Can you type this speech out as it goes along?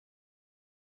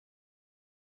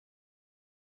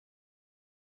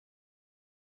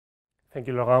Thank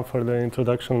you, Laurent, for the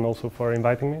introduction and also for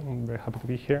inviting me. I'm very happy to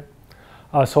be here.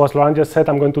 So as Laurent just said,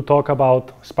 I'm going to talk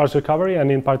about sparse recovery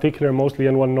and in particular mostly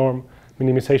N1 norm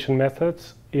minimization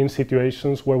methods in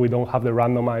situations where we don't have the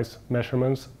randomized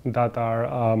measurements that are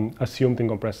assumed in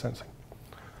compressed sensing.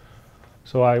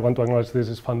 So I want to acknowledge this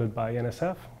is funded by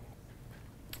NSF.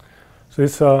 So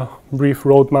this is a brief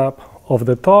roadmap of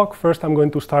the talk. First, I'm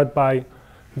going to start by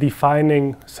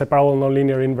defining separable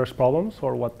nonlinear inverse problems,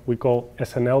 or what we call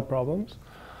SNL problems.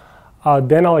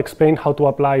 Then I'll explain how to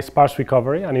apply sparse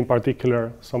recovery, and in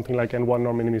particular, something like N1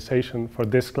 norm minimization for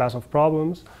this class of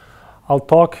problems. I'll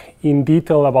talk in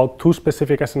detail about two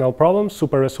specific SNL problems,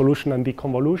 super resolution and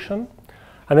deconvolution.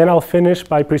 And then I'll finish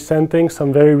by presenting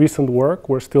some very recent work,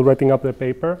 we're still writing up the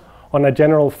paper, on a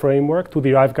general framework to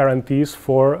derive guarantees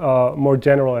for more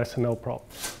general SNL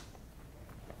problems.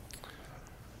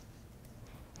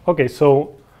 Okay,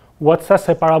 so what's a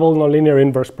separable nonlinear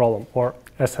inverse problem, or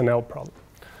SNL problem?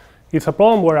 It's a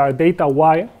problem where our data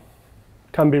y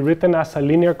can be written as a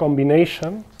linear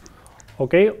combination,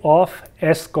 okay, of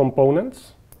S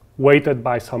components weighted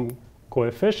by some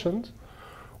coefficients,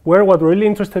 where what we're really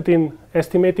interested in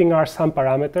estimating are some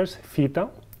parameters, theta.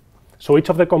 So each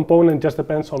of the components just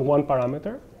depends on one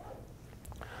parameter.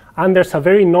 And there's a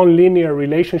very nonlinear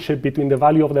relationship between the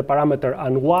value of the parameter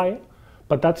and y,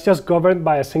 but that's just governed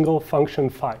by a single function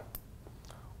phi.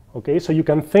 Okay, so you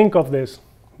can think of this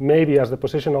maybe as the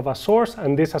position of a source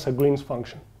and this as a Green's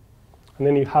function. And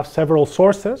then you have several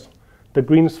sources. The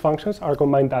Green's functions are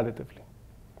combined additively.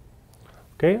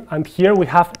 Okay, and here we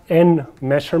have n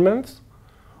measurements.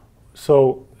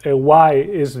 So y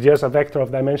is just a vector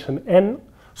of dimension n,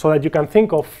 so that you can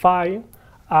think of phi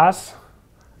as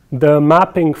the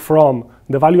mapping from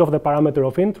the value of the parameter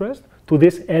of interest to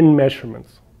these n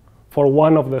measurements for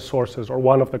one of the sources or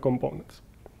one of the components.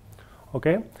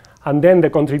 Okay? And then the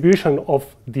contribution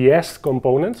of the S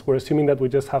components, we're assuming that we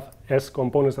just have S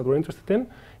components that we're interested in,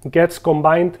 gets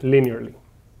combined linearly.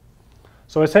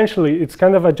 So essentially, it's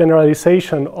kind of a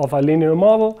generalization of a linear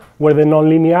model where the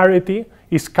nonlinearity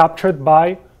is captured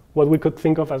by what we could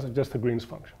think of as just a Green's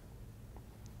function.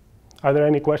 Are there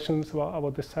any questions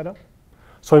about this setup?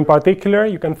 So in particular,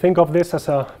 you can think of this as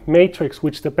a matrix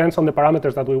which depends on the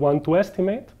parameters that we want to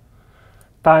estimate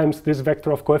times this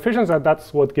vector of coefficients, and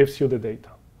that's what gives you the data.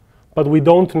 But we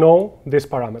don't know these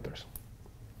parameters.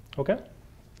 Okay?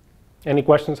 Any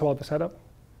questions about the setup?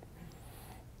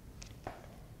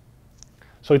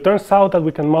 So it turns out that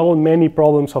we can model many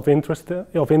problems of interest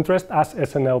as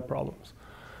SNL problems.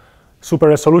 Super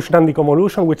resolution and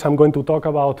deconvolution, which I'm going to talk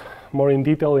about more in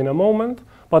detail in a moment,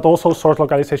 but also source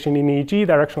localization in EEG,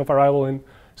 direction of arrival in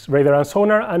radar and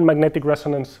sonar, and magnetic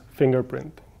resonance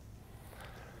fingerprint.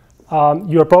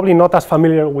 You're probably not as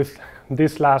familiar with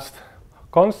this last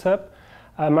concept.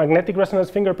 Magnetic resonance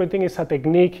fingerprinting is a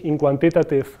technique in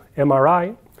quantitative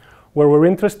MRI where we're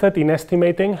interested in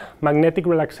estimating magnetic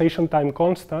relaxation time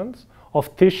constants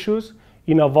of tissues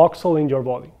in a voxel in your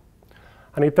body.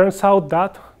 And it turns out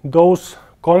that those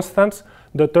constants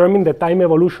determine the time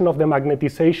evolution of the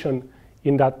magnetization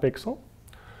in that pixel.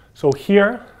 So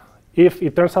here, if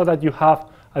it turns out that you have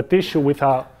a tissue with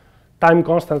a time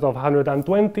constant of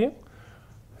 120,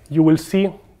 you will see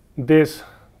this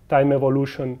time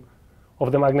evolution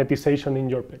of the magnetization in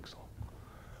your pixel,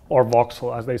 or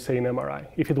voxel, as they say in MRI.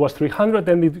 If it was 300,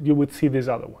 then you would see this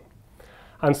other one.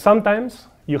 And sometimes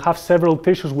you have several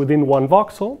tissues within one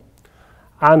voxel,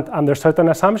 and under certain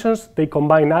assumptions, they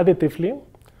combine additively,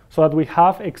 so that we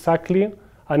have exactly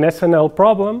an SNL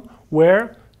problem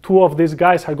where two of these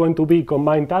guys are going to be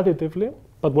combined additively,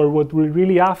 but what we're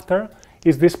really after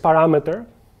is this parameter,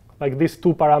 like these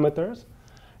two parameters,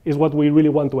 is what we really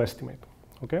want to estimate.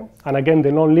 Okay? And again, the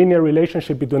nonlinear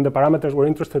relationship between the parameters we're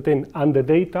interested in and the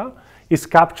data is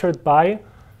captured by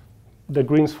the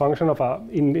Green's function of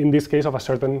in this case, of a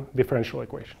certain differential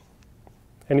equation.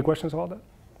 Any questions about that?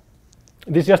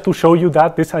 This is just to show you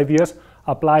that these ideas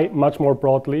apply much more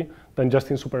broadly than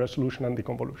just in super resolution and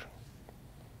deconvolution.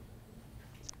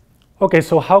 Okay,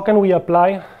 so how can we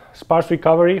apply sparse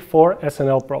recovery for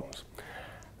SNL problems?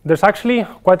 There's actually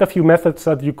quite a few methods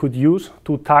that you could use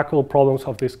to tackle problems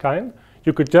of this kind.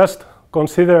 You could just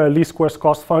consider a least squares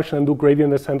cost function and do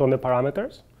gradient descent on the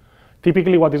parameters.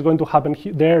 Typically, what is going to happen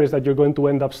there is that you're going to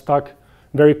end up stuck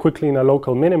very quickly in a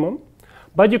local minimum.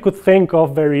 But you could think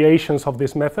of variations of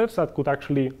these methods that could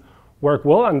actually work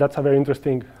well, and that's a very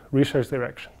interesting research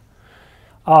direction.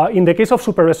 In the case of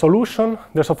super resolution,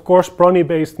 there's of course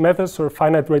Prony-based methods or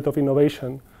finite rate of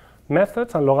innovation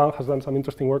methods, and Laurent has done some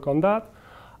interesting work on that.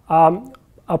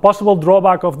 A possible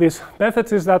drawback of these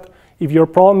methods is that if your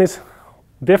problem is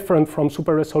different from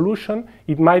super resolution,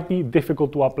 it might be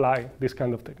difficult to apply these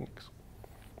kind of techniques.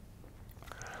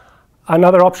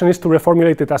 Another option is to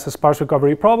reformulate it as a sparse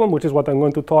recovery problem, which is what I'm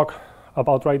going to talk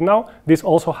about right now. This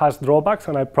also has drawbacks,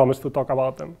 and I promise to talk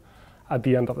about them at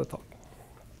the end of the talk.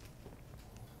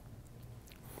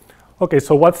 Okay,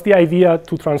 so what's the idea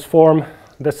to transform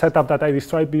the setup that I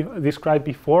described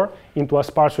before into a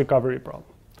sparse recovery problem?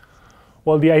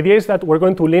 Well, the idea is that we're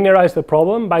going to linearize the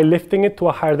problem by lifting it to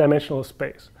a higher dimensional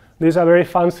space. This is a very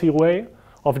fancy way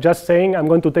of just saying I'm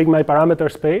going to take my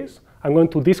parameter space, I'm going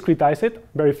to discretize it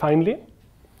very finely,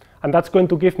 and that's going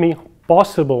to give me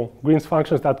possible Green's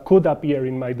functions that could appear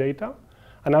in my data,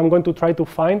 and I'm going to try to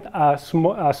find a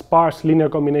sparse linear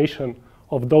combination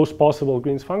of those possible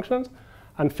Green's functions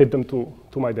and fit them to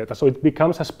my data. So it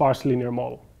becomes a sparse linear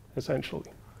model,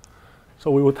 essentially.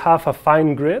 So we would have a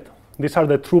fine grid. These are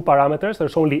the true parameters.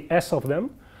 There's only S of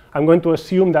them. I'm going to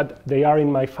assume that they are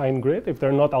in my fine grid. If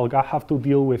they're not, I'll have to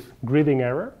deal with gridding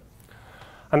error.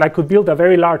 And I could build a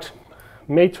very large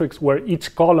matrix where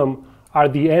each column are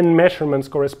the n measurements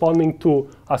corresponding to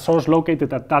a source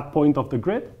located at that point of the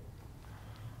grid.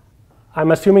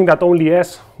 I'm assuming that only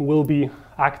S will be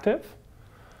active.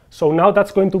 So now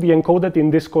that's going to be encoded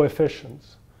in these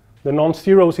coefficients. The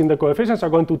non-zeros in the coefficients are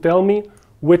going to tell me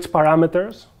which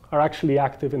parameters are actually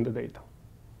active in the data.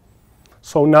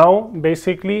 So now,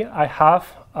 basically, I have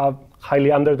a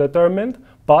highly underdetermined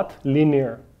but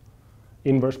linear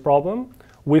inverse problem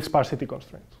with sparsity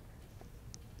constraints.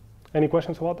 Any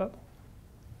questions about that?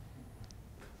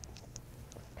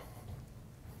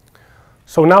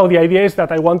 So now the idea is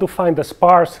that I want to find a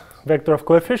sparse vector of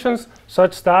coefficients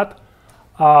such that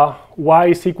y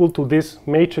is equal to this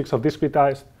matrix of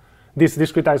discretized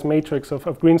matrix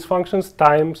of Green's functions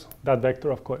times that vector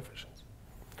of coefficients.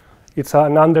 It's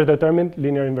an underdetermined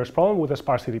linear inverse problem with a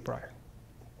sparsity prior.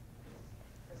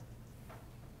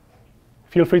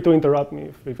 Feel free to interrupt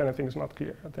me if anything is not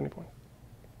clear at any point.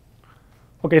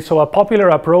 Okay, so a popular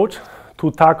approach to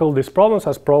tackle these problems,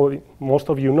 as probably most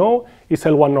of you know, is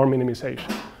L1 norm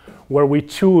minimization, where we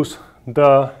choose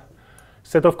the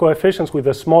set of coefficients with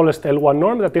the smallest L1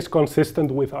 norm that is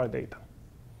consistent with our data.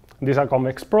 This is a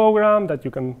convex program that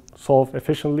you can solve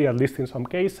efficiently, at least in some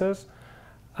cases,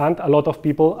 and a lot of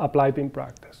people apply it in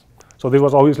practice. So this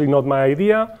was obviously not my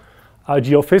idea.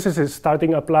 Geophysicists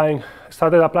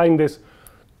started applying this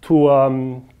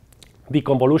to the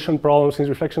convolution problems in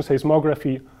reflection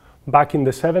seismography back in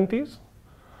the 70s.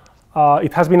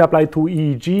 It has been applied to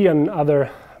EEG and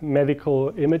other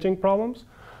medical imaging problems.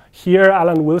 Here,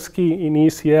 Alan Wilsky in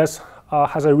ECS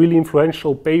has a really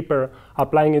influential paper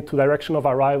applying it to direction of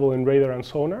arrival in radar and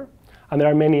sonar, and there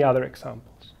are many other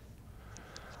examples.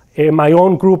 My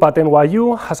own group at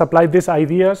NYU has applied these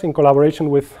ideas in collaboration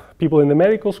with people in the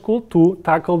medical school to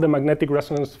tackle the magnetic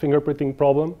resonance fingerprinting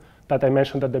problem that I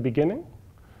mentioned at the beginning,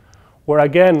 where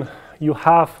again you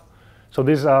have, so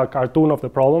this is a cartoon of the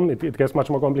problem. It gets much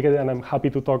more complicated, and I'm happy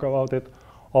to talk about it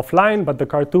offline, but the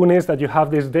cartoon is that you have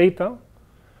this data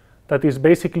that is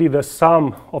basically the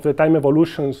sum of the time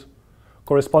evolutions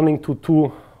corresponding to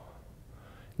two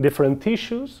different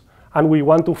tissues, and we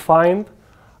want to find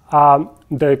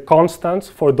the constants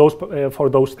for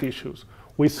those tissues.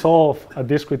 We solve a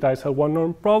discretized L1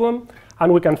 norm problem,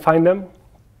 and we can find them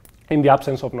in the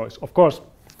absence of noise. Of course,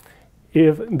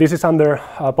 if this is under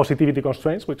positivity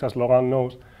constraints, which, as Laurent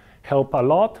knows, help a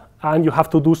lot, and you have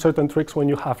to do certain tricks when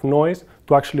you have noise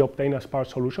to actually obtain a sparse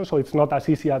solution, so it's not as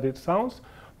easy as it sounds.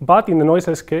 But in the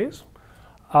noiseless case,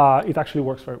 it actually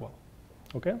works very well.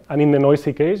 Okay? And in the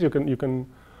noisy case, you can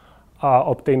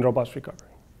obtain robust recovery.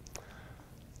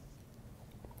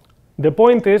 The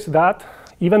point is that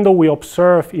even though we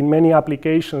observe in many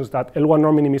applications that L1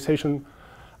 norm minimization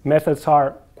methods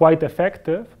are quite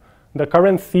effective, the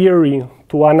current theory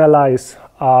to analyze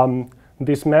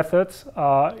these methods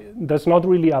does not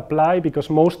really apply because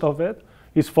most of it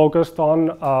is focused on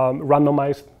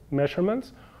randomized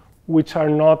measurements, which are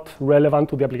not relevant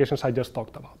to the applications I just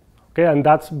talked about. Okay, and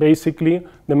that's basically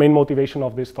the main motivation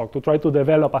of this talk, to try to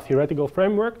develop a theoretical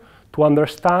framework to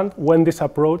understand when this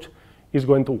approach is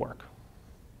going to work.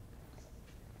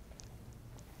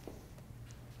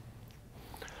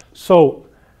 So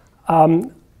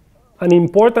an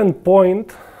important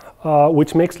point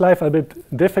which makes life a bit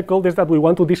difficult is that we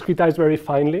want to discretize very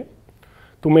finely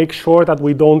to make sure that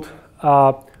we don't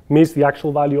miss the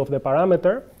actual value of the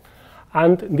parameter.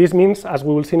 And this means, as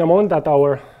we will see in a moment, that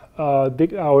our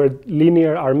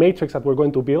matrix that we're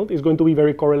going to build is going to be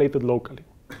very correlated locally.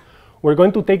 We're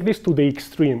going to take this to the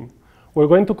extreme. We're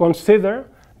going to consider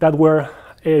that we're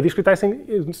discretizing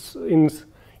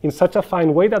in such a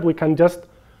fine way that we can just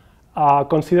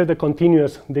consider the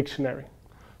continuous dictionary.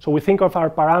 So we think of our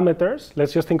parameters.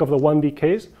 Let's just think of the 1D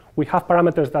case. We have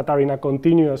parameters that are in a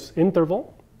continuous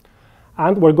interval,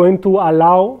 and we're going to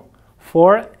allow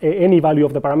for any value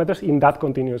of the parameters in that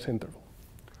continuous interval.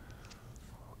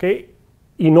 Okay.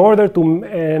 In order to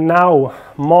now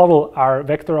model our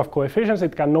vector of coefficients,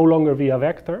 it can no longer be a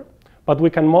vector, but we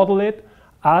can model it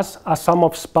as a sum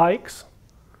of spikes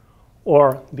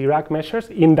or Dirac measures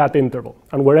in that interval.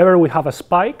 And wherever we have a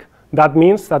spike, that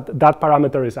means that that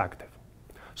parameter is active.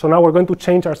 So now we're going to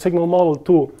change our signal model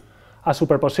to a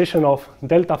superposition of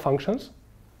delta functions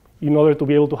in order to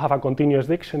be able to have a continuous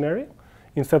dictionary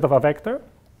instead of a vector.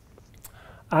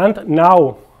 And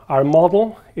now our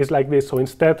model is like this. So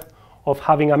instead of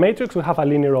having a matrix, we have a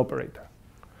linear operator,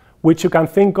 which you can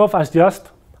think of as just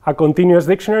a continuous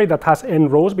dictionary that has n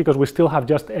rows because we still have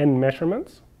just n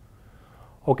measurements.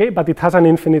 Okay, but it has an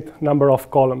infinite number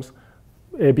of columns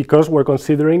because we're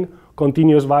considering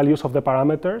continuous values of the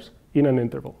parameters in an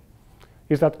interval.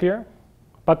 Is that clear?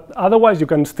 But otherwise, you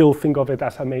can still think of it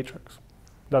as a matrix.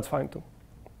 That's fine too.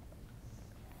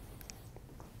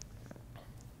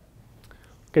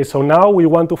 Okay, so now we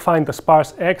want to find the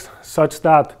sparse X such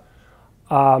that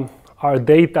our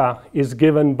data is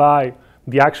given by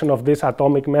the action of this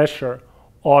atomic measure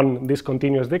on this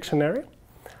continuous dictionary.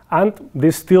 And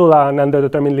this is still an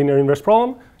underdetermined linear inverse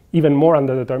problem, even more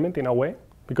underdetermined in a way,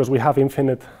 because we have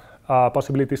infinite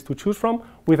possibilities to choose from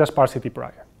with a sparsity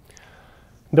prior.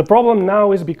 The problem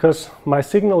now is because my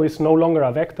signal is no longer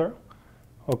a vector,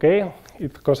 okay?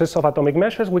 It consists of atomic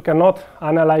measures. We cannot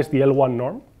analyze the L1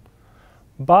 norm,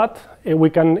 but we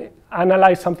can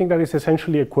analyze something that is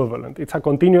essentially equivalent. It's a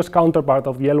continuous counterpart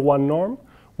of the L1 norm,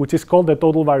 which is called the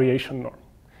total variation norm.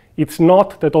 It's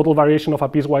not the total variation of a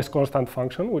piecewise constant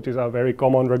function, which is a very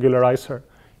common regularizer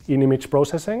in image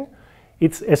processing.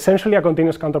 It's essentially a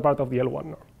continuous counterpart of the L1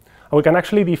 norm. And we can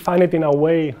actually define it in a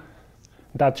way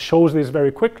that shows this very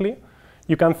quickly.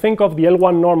 You can think of the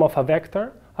L1 norm of a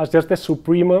vector as just the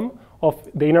supremum of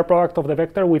the inner product of the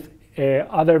vector with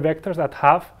other vectors that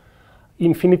have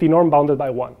infinity norm bounded by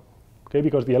 1, okay?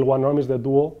 Because the L1 norm is the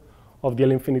dual of the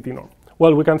L infinity norm.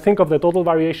 Well, we can think of the total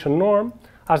variation norm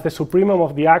as the supremum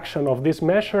of the action of this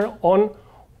measure on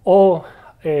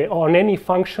any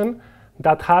function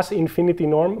that has infinity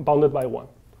norm bounded by 1.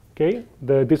 Okay?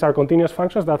 These are continuous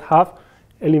functions that have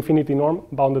L infinity norm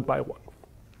bounded by 1.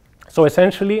 So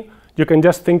essentially, you can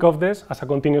just think of this as a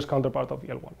continuous counterpart of the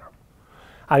L1 norm.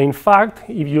 And in fact,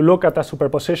 if you look at a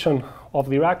superposition of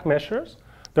Dirac measures,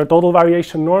 their total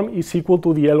variation norm is equal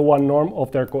to the L1 norm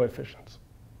of their coefficients.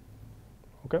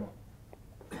 Okay?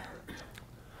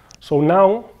 So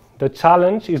now the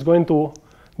challenge is going to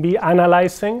be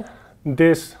analyzing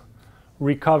this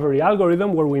recovery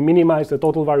algorithm where we minimize the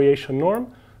total variation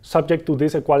norm subject to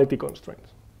these equality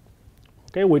constraints,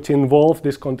 okay, which involve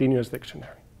this continuous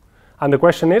dictionary. And the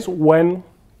question is, when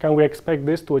can we expect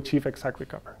this to achieve exact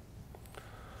recovery?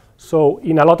 So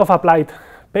in a lot of applied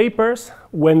papers,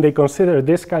 when they consider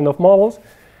this kind of models,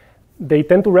 they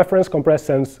tend to reference compressed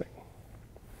sensing.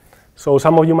 So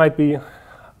some of you might be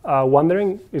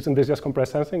wondering, isn't this just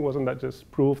compressed sensing? Wasn't that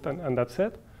just proved and that's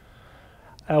it?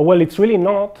 Well, it's really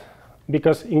not,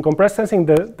 because in compressed sensing,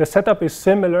 the setup is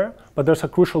similar, but there's a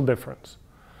crucial difference.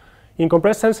 In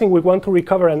compressed sensing, we want to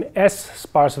recover an S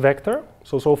sparse vector,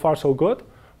 so far so good,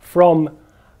 from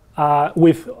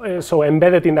so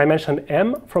embedded in dimension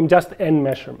m from just n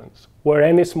measurements, where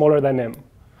n is smaller than m.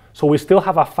 So we still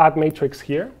have a fat matrix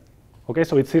here. Okay,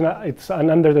 so it's an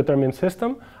underdetermined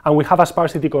system, and we have a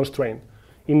sparsity constraint.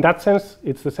 In that sense,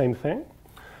 it's the same thing.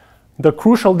 The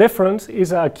crucial difference is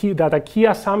that a key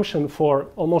assumption for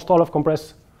almost all of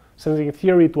compressed sensing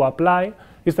theory to apply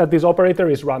is that this operator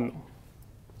is random.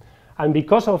 And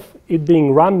because of it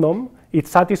being random, it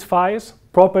satisfies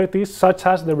properties such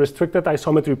as the restricted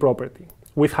isometry property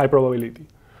with high probability,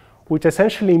 which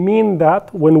essentially mean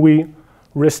that when we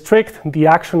restrict the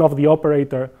action of the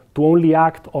operator to only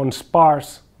act on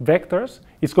sparse vectors,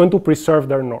 it's going to preserve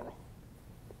their norm.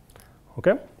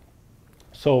 Okay?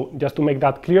 So just to make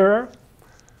that clearer,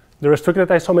 the restricted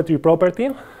isometry property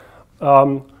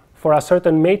for a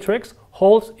certain matrix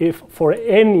holds if for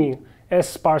any S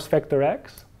sparse vector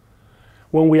X,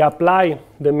 when we apply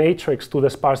the matrix to the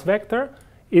sparse vector,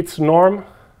 its norm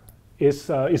is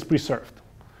preserved.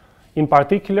 In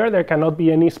particular, there cannot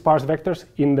be any sparse vectors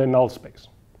in the null space.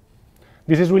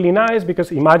 This is really nice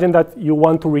because imagine that you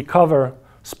want to recover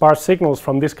sparse signals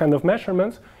from this kind of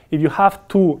measurements. If you have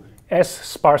two S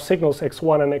sparse signals,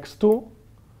 x1 and x2,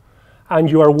 and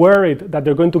you are worried that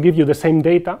they're going to give you the same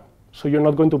data, so you're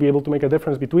not going to be able to make a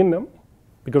difference between them,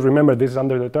 because remember, this is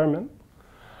underdetermined.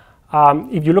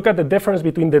 If you look at the difference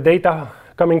between the data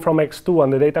coming from x2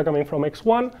 and the data coming from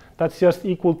x1, that's just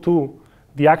equal to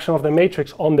the action of the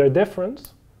matrix on their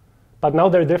difference. But now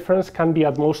their difference can be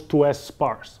at most 2s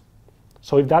sparse.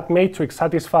 So if that matrix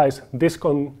satisfies this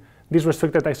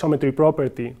restricted isometry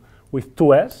property with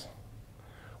 2s,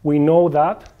 we know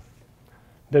that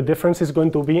the difference is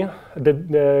going to be, the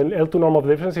L2 norm of the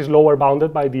difference is lower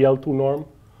bounded by the L2 norm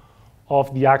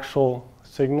of the actual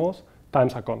signals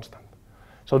times a constant.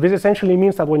 So this essentially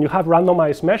means that when you have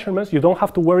randomized measurements, you don't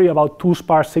have to worry about two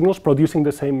sparse signals producing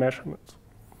the same measurements.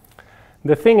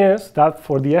 The thing is that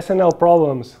for the SNL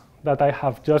problems that I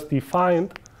have just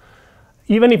defined,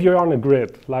 even if you're on a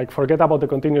grid, like forget about the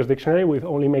continuous dictionary, we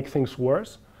only make things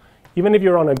worse. Even if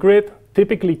you're on a grid,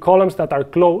 typically columns that are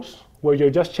close, where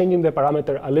you're just changing the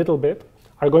parameter a little bit,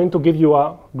 are going to give you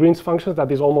a Green's function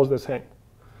that is almost the same.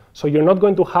 So you're not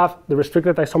going to have the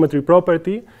restricted isometry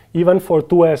property even for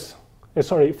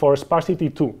for sparsity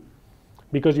 2,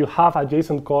 because you have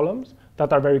adjacent columns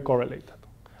that are very correlated.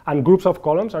 And groups of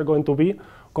columns are going to be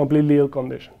completely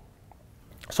ill-conditioned.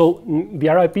 So the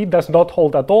RIP does not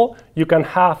hold at all. You can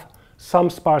have some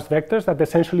sparse vectors that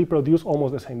essentially produce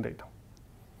almost the same data.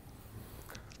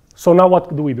 So now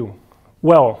what do we do?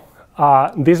 Well,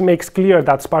 this makes clear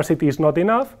that sparsity is not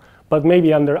enough, but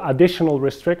maybe under additional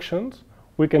restrictions,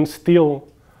 we can still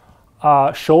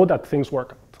show that things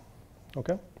work out.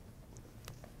 Okay?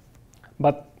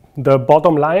 But the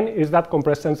bottom line is that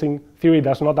compressed sensing theory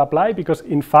does not apply because,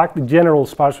 in fact, general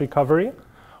sparse recovery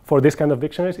for this kind of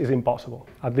dictionaries is impossible,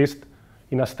 at least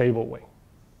in a stable way.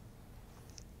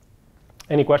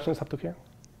 Any questions up to here?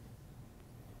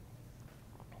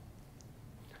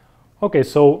 Okay,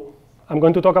 so I'm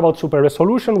going to talk about super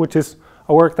resolution, which is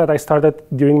a work that I started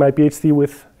during my PhD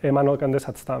with Manuel Candes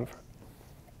at Stanford.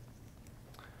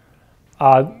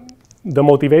 The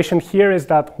motivation here is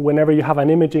that whenever you have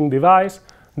an imaging device,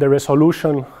 the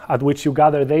resolution at which you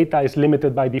gather data is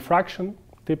limited by diffraction,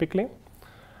 typically.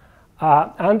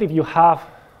 And if you have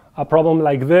a problem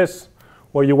like this,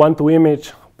 where you want to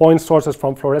image point sources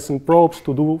from fluorescent probes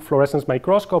to do fluorescence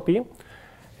microscopy,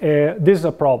 this is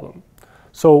a problem.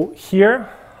 So here,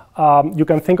 you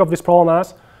can think of this problem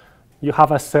as you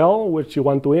have a cell which you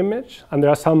want to image, and there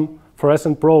are some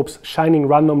fluorescent probes shining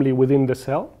randomly within the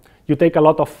cell. You take a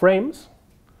lot of frames,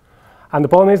 and the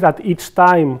problem is that each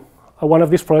time one of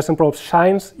these fluorescent probes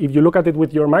shines, if you look at it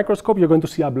with your microscope, you're going to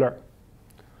see a blur.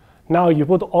 Now, you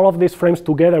put all of these frames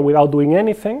together without doing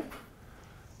anything,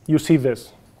 you see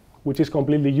this, which is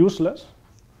completely useless.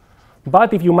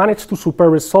 But if you manage to super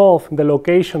resolve the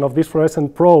location of these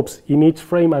fluorescent probes in each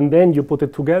frame and then you put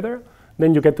it together,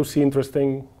 then you get to see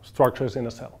interesting structures in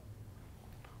a cell.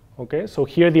 Okay, so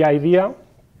here the idea,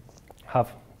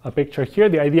 have a picture here,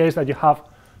 the idea is that you have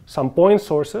some point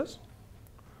sources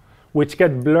which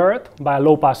get blurred by a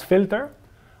low-pass filter,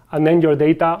 and then your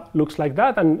data looks like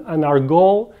that, and our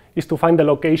goal is to find the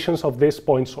locations of these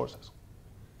point sources.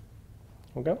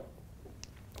 Okay?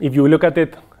 If you look at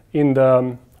it in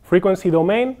the frequency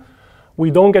domain,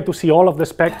 we don't get to see all of the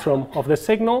spectrum of the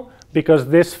signal because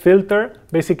this filter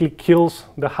basically kills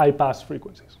the high-pass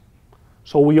frequencies.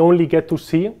 So we only get to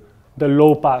see the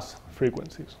low-pass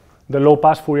frequencies, the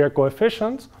low-pass Fourier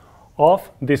coefficients of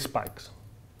these spikes.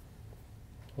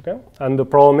 Okay? And the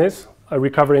problem is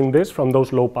recovering this from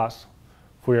those low-pass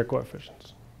Fourier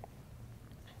coefficients.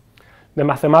 The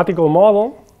mathematical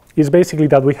model is basically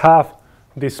that we have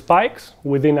these spikes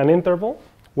within an interval.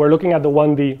 We're looking at the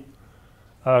 1D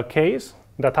case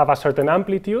that have a certain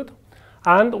amplitude,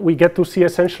 and we get to see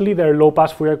essentially their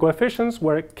low-pass Fourier coefficients,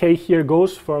 where k here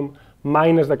goes from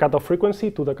minus the cutoff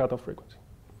frequency to the cutoff frequency.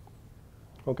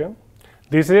 Okay?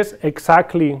 This is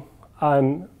exactly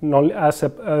a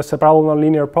separable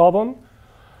nonlinear problem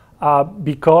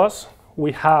because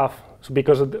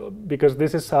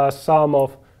this is a sum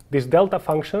of these delta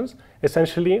functions.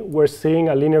 Essentially, we're seeing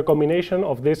a linear combination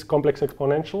of these complex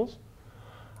exponentials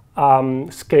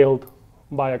scaled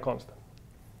by a constant.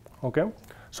 Okay?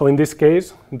 So in this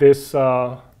case, these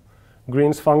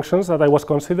Green's functions that I was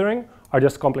considering are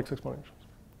just complex exponentials.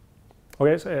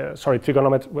 Okay, so, sorry,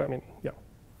 trigonometry, well, I mean, yeah.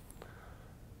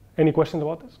 Any questions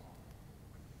about this?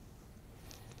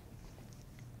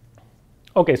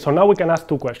 Okay, so now we can ask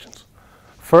two questions.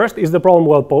 First, is the problem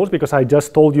well posed? Because I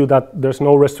just told you that there's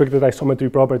no restricted isometry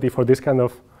property for this kind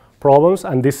of problems,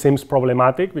 and this seems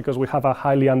problematic because we have a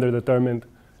highly underdetermined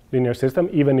linear system,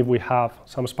 even if we have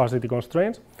some sparsity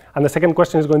constraints. And the second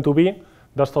question is going to be,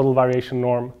 does total variation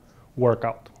norm work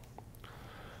out?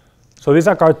 So this is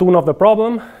a cartoon of the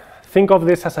problem. Think of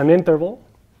this as an interval.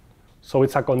 So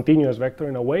it's a continuous vector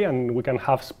in a way, and we can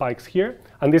have spikes here.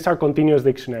 And these are continuous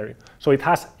dictionary. So it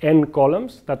has n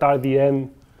columns that are the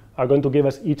n are going to give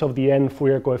us each of the n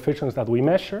Fourier coefficients that we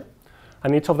measure.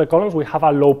 And each of the columns, we have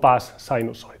a low-pass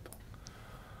sinusoid.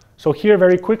 So here,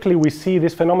 very quickly, we see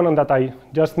this phenomenon that I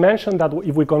just mentioned, that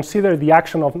if we consider the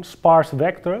action of sparse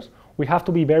vectors, we have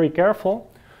to be very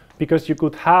careful, because you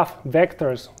could have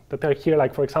vectors that are here,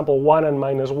 like, for example, 1 and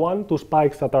 -1, two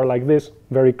spikes that are like this,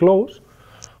 very close,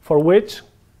 for which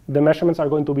the measurements are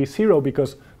going to be 0,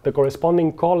 because the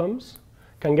corresponding columns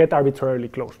can get arbitrarily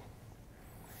close.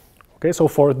 Okay, so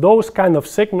for those kind of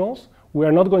signals, we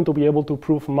are not going to be able to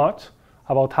prove much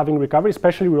about having recovery,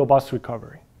 especially robust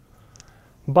recovery.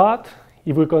 But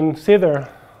if we consider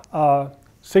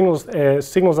signals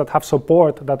that have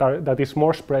support that is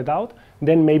more spread out,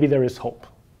 then maybe there is hope.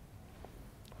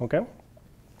 Okay?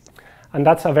 And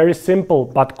that's a very simple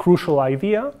but crucial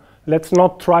idea. Let's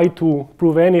not try to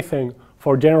prove anything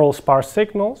for general sparse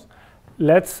signals.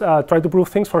 Let's try to prove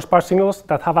things for sparse signals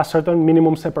that have a certain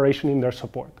minimum separation in their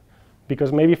support,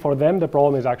 because maybe for them the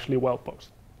problem is actually well posed.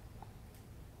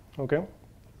 Okay?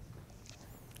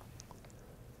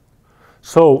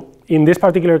 So in this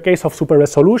particular case of super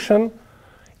resolution,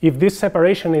 if this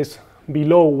separation is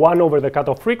below 1 over the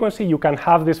cutoff frequency, you can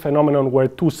have this phenomenon where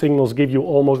two signals give you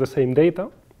almost the same data.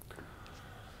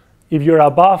 If you're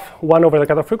above 1 over the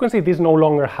cutoff frequency, this no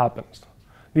longer happens.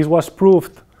 This was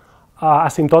proved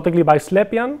asymptotically by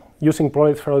Slepian using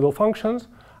poloid-spheroidal functions,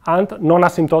 and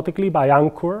non-asymptotically by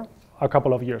Ankur a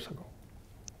couple of years ago.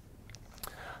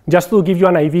 Just to give you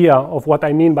an idea of what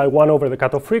I mean by 1 over the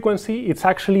cutoff frequency, it's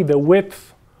actually the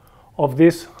width of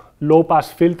this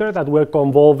low-pass filter that we're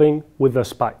convolving with the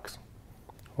spikes.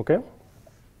 Okay?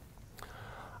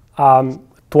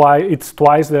 It's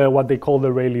twice what they call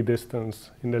the Rayleigh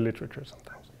distance in the literature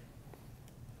sometimes.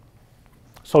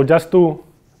 So just to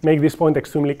make this point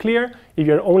extremely clear, if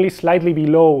you're only slightly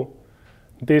below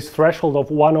this threshold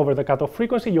of 1 over the cutoff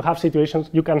frequency, you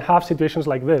can have situations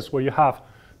like this, where you have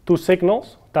two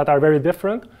signals that are very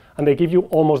different, and they give you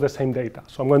almost the same data.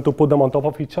 So I'm going to put them on top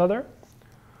of each other.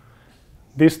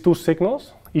 These two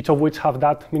signals, each of which have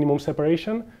that minimum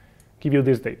separation, give you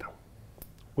this data,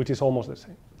 which is almost the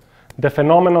same. The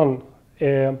phenomenon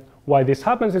why this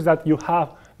happens is that you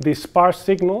have these sparse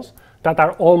signals that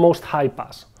are almost high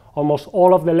pass. Almost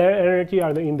all of the energy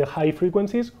are in the high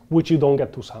frequencies, which you don't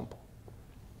get to sample.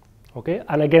 Okay?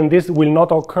 And again, this will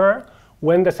not occur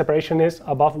when the separation is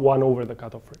above 1 over the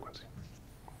cutoff frequency.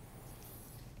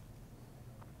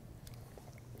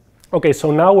 Okay,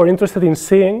 so now we're interested in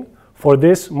seeing, for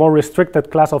this more restricted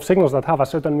class of signals that have a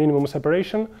certain minimum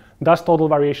separation, does total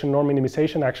variation norm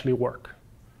minimization actually work?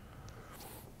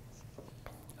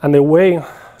 And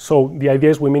so the idea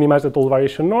is we minimize the total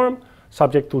variation norm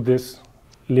subject to this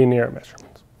linear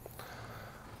measurements.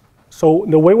 So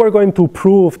the way we're going to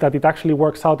prove that it actually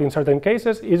works out in certain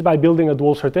cases is by building a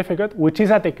dual certificate, which is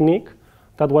a technique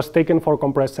that was taken for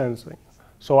compressed sensing.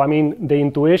 So I mean, the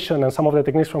intuition and some of the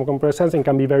techniques from compressed sensing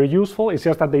can be very useful. It's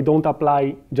just that they don't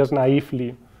apply just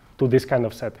naively to this kind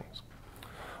of settings.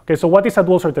 Okay, so what is a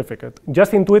dual certificate?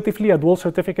 Just intuitively, a dual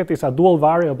certificate is a dual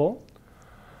variable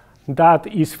that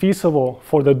is feasible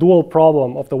for the dual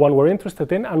problem of the one we're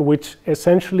interested in, and which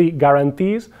essentially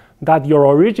guarantees that your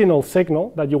original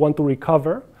signal that you want to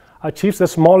recover achieves the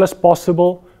smallest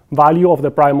possible value of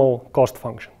the primal cost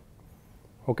function.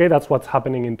 Okay, that's what's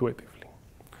happening intuitively.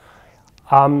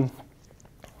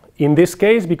 In this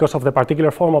case, because of the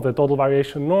particular form of the total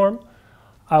variation norm,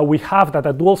 we have that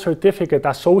a dual certificate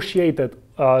associated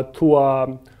to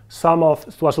a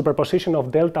superposition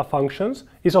of delta functions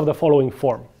is of the following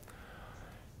form.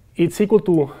 It's equal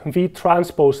to V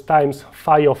transpose times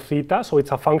phi of theta, so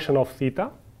it's a function of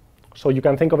theta. So you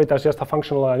can think of it as just a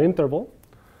function on an interval.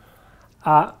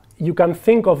 You can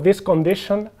think of this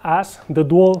condition as the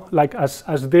dual, like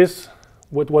as this,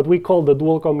 with what we call the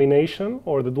dual combination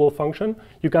or the dual function.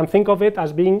 You can think of it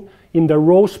as being in the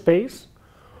row space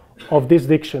of this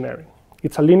dictionary.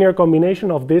 It's a linear combination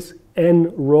of this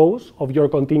n rows of your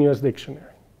continuous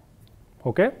dictionary.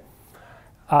 Okay?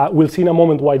 We'll see in a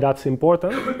moment why that's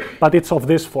important, but it's of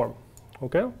this form.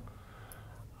 Okay?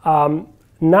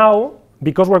 Now,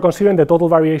 because we're considering the total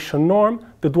variation norm,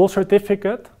 the dual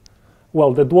certificate,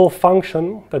 well, the dual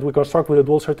function that we construct with the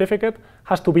dual certificate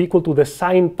has to be equal to the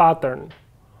sign pattern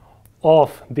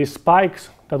of the spikes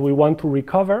that we want to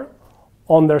recover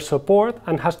on their support,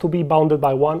 and has to be bounded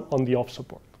by 1 on the off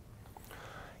support.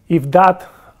 If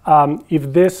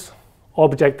this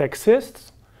object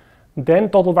exists, then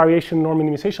total variation norm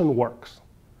minimization works.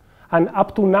 And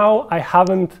up to now, I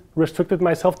haven't restricted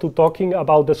myself to talking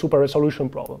about the super resolution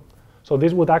problem. So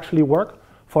this would actually work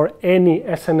for any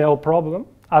SNL problem,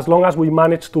 as long as we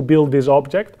manage to build this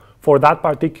object for that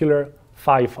particular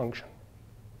phi function.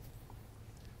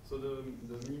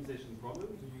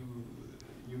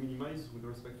 you minimize with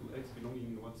respect to x belonging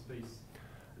in one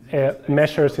space?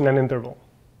 Measures in an interval.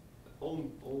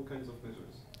 All kinds of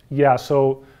measures. Yeah,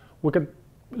 so we could,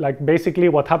 like, basically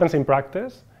what happens in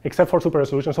practice, except for super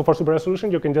resolution. So for super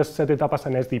resolution, you can just set it up as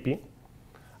an SDP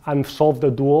and solve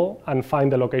the dual and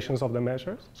find the locations of the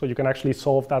measures. So you can actually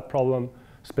solve that problem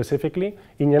specifically.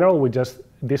 In general, we just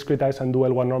discretize and do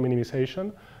L1 norm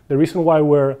minimization. The reason why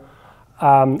we're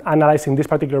analyzing this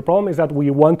particular problem is that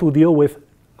we want to deal with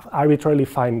arbitrarily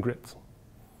fine grids.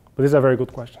 But this is a very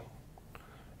good question.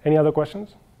 Any other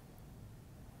questions?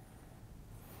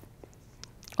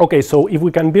 Okay, so if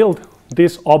we can build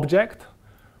this object,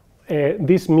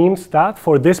 this means that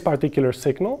for this particular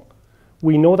signal,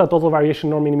 we know that total variation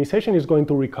norm minimization is going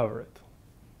to recover it.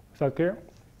 Is that clear?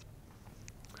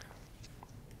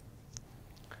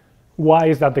 Why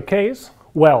is that the case?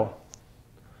 Well,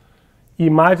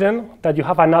 imagine that you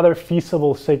have another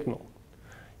feasible signal.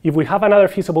 If we have another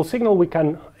feasible signal, we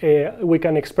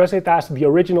can express it as the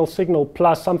original signal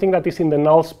plus something that is in the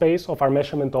null space of our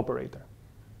measurement operator.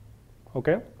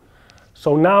 Okay?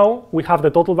 So now we have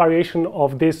the total variation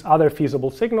of this other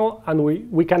feasible signal, and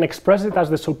we can express it as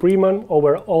the supremum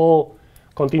over all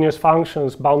continuous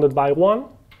functions bounded by 1.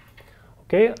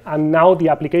 Okay? And now the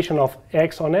application of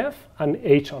x on f and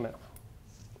h on f.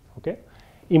 Okay?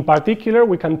 In particular,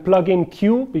 we can plug in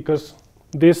q because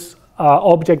this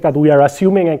object that we are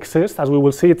assuming exists, as we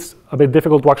will see, it's a bit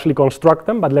difficult to actually construct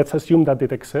them, but let's assume that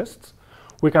it exists.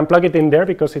 We can plug it in there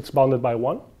because it's bounded by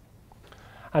 1.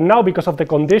 And now, because of the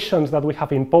conditions that we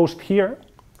have imposed here,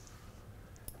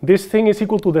 this thing is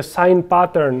equal to the sign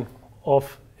pattern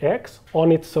of x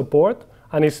on its support,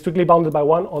 and it's strictly bounded by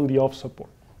 1 on the off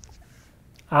support.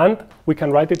 And we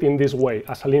can write it in this way,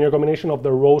 as a linear combination of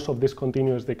the rows of this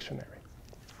continuous dictionary.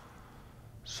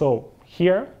 So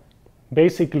here,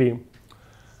 basically,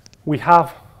 we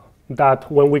have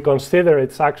that when we consider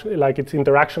its actually like its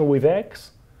interaction with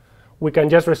x, we can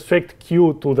just restrict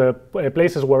q to the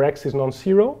places where x is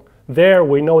non-zero. There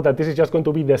we know that this is just going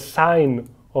to be the sign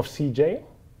of Cj.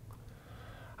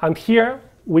 And here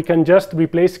we can just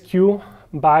replace q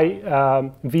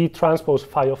by v transpose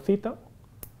phi of theta.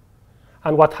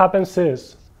 And what happens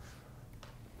is,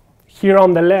 here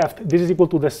on the left, this is equal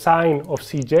to the sign of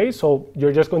Cj, so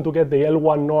you're just going to get the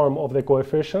L1 norm of the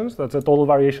coefficients, that's the total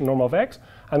variation norm of x,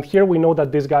 and here we know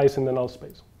that this guy is in the null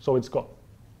space, so it's gone.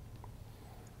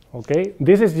 Okay,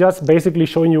 this is just basically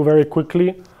showing you very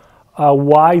quickly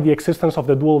why the existence of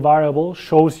the dual variable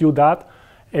shows you that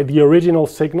the original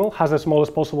signal has the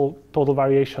smallest possible total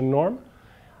variation norm.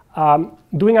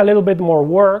 Doing a little bit more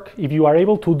work, if you are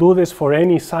able to do this for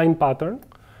any sign pattern,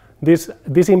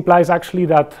 this implies actually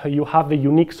that you have the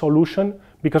unique solution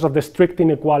because of the strict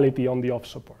inequality on the off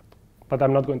support. But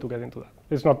I'm not going to get into that.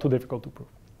 It's not too difficult to prove.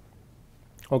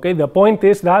 Okay, the point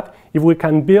is that if we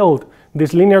can build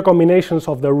these linear combinations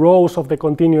of the rows of the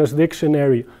continuous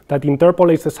dictionary that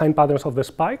interpolates the sign patterns of the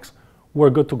spikes, we're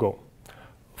good to go.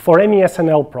 For any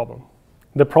SNL problem.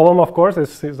 The problem, of course,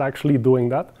 is actually doing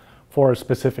that for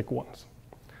specific ones.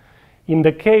 In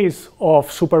the case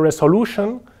of super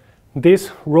resolution,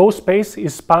 this row space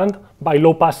is spanned by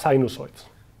low-pass sinusoids.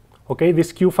 Okay,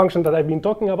 this Q function that I've been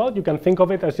talking about, you can think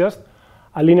of it as just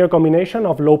a linear combination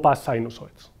of low-pass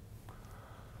sinusoids.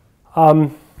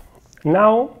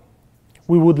 Now,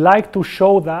 we would like to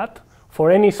show that for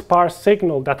any sparse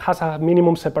signal that has a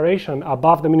minimum separation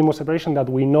above the minimum separation that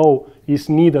we know is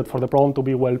needed for the problem to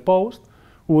be well posed,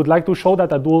 we would like to show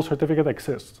that a dual certificate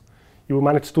exists. If we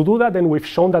manage to do that, then we've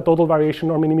shown that total variation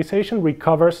or minimization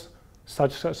recovers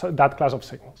that class of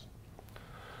signals.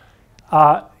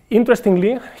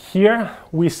 Interestingly, here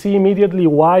we see immediately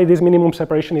why this minimum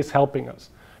separation is helping us.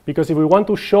 Because if we want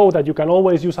to show that you can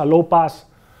always use a low-pass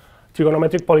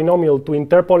trigonometric polynomial to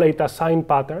interpolate a sign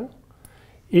pattern,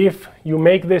 if you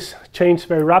make this change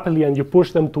very rapidly and you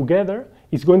push them together,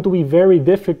 it's going to be very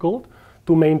difficult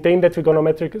to maintain the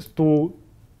trigonometric,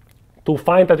 to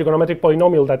find a trigonometric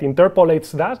polynomial that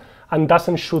interpolates that and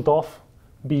doesn't shoot off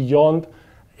beyond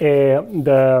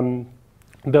the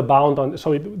bound on,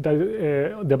 so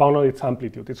the bound on its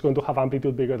amplitude. It's going to have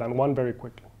amplitude bigger than 1 very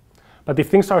quickly. But if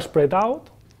things are spread out,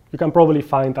 you can probably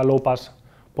find a low-pass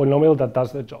polynomial that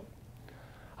does the job.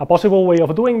 A possible way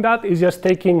of doing that is just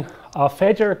taking a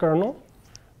Fedger kernel.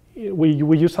 We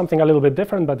use something a little bit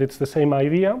different, but it's the same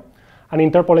idea, and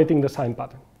interpolating the sign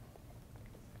pattern.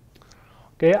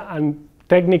 Okay, and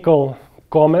technical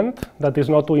comment that is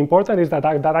not too important is that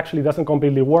that actually doesn't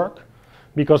completely work,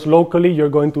 because locally you're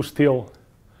going to still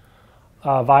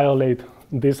violate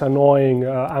this annoying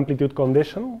amplitude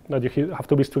condition that you have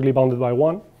to be strictly bounded by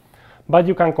 1. But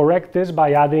you can correct this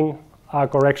by adding a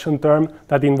correction term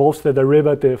that involves the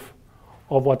derivative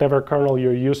of whatever kernel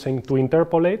you're using to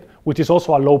interpolate, which is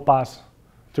also a low-pass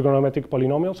trigonometric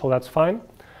polynomial, so that's fine,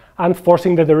 and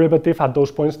forcing the derivative at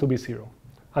those points to be 0.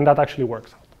 And that actually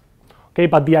works out. Okay,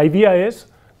 but the idea is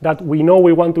that we know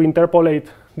we want to interpolate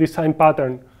this sign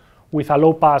pattern with a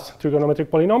low-pass trigonometric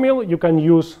polynomial. You can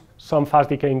use some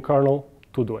fast-decaying kernel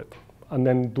to do it, and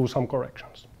then do some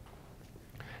corrections.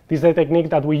 This is the technique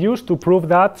that we use to prove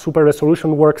that super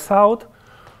resolution works out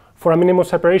for a minimum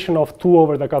separation of 2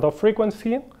 over the cutoff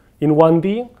frequency in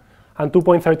 1D and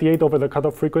 2.38 over the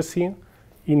cutoff frequency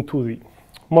in 2D.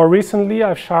 More recently,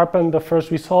 I've sharpened the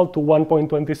first result to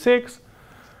 1.26,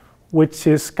 which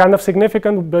is kind of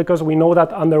significant because we know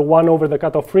that under 1 over the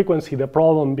cutoff frequency, the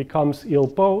problem becomes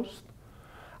ill-posed.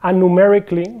 And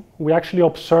numerically, we actually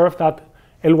observe that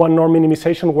L1 norm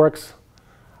minimization works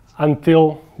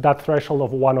until that threshold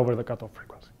of 1 over the cutoff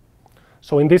frequency.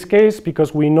 So in this case,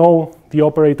 because we know the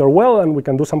operator well and we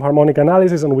can do some harmonic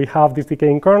analysis and we have these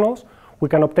decaying kernels, we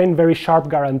can obtain very sharp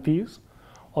guarantees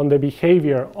on the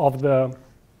behavior of the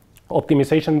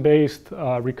optimization-based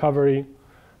recovery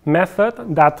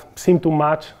method that seem to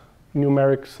match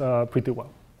numerics pretty well.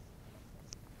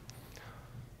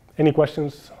 Any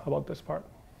questions about this part?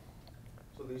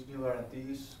 So these new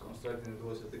guarantees construct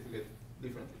into a certificate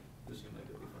differently, using like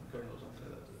the different kernels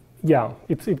and that. Yeah,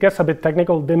 it gets a bit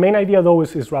technical. The main idea, though,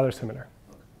 is rather similar.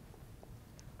 Okay.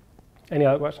 Any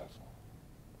other questions?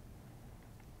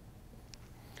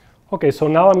 Okay, so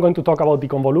now I'm going to talk about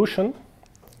deconvolution.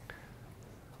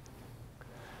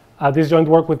 This joint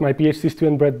work with my PhD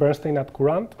student, Brett Bernstein at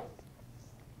Courant.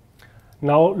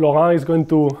 Now, Laurent is going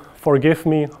to forgive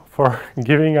me for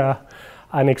giving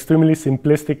an extremely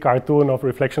simplistic cartoon of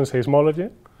reflection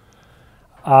seismology.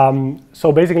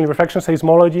 So basically, reflection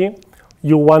seismology,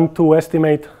 you want to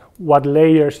estimate what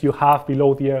layers you have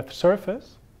below the Earth's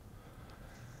surface.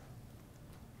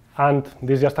 And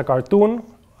this is just a cartoon.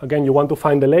 Again, you want to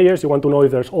find the layers. You want to know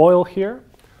if there's oil here.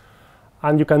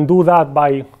 And you can do that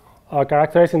by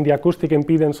characterizing the acoustic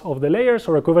impedance of the layers,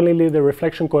 or equivalently the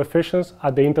reflection coefficients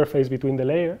at the interface between the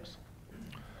layers.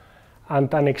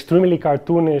 And an extremely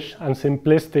cartoonish and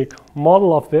simplistic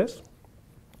model of this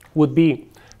would be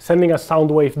sending a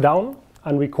sound wave down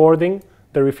and recording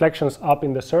the reflections up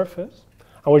in the surface.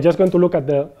 And we're just going to look at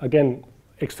the, again,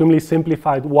 extremely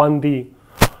simplified 1D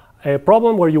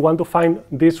problem where you want to find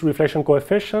these reflection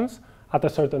coefficients at a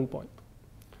certain point.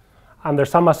 Under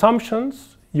some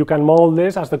assumptions, you can model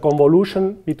this as the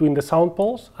convolution between the sound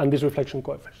pulse and these reflection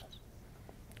coefficients.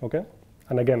 Okay?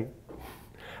 And again,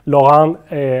 Laurent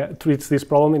treats this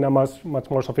problem in a much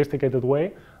more sophisticated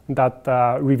way that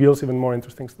reveals even more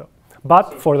interesting stuff.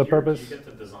 But so for the purpose... Do you get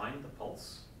to design the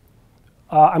pulse?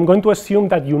 I'm going to assume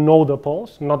that you know the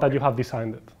pulse, not that you have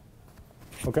designed it.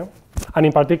 Okay? And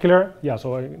in particular, yeah,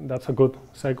 so that's a good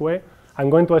segue. I'm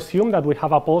going to assume that we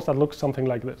have a pulse that looks something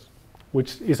like this,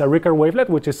 which is a Ricker wavelet,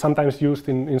 which is sometimes used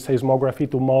in seismography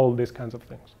to model these kinds of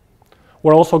things.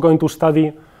 We're also going to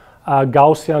study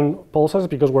Gaussian pulses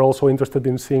because we're also interested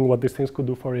in seeing what these things could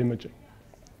do for imaging.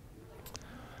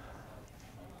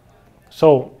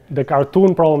 So the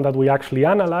cartoon problem that we actually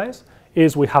analyze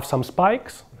is we have some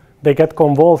spikes. They get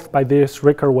convolved by this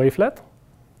Ricker wavelet.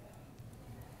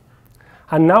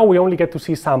 And now we only get to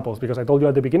see samples, because I told you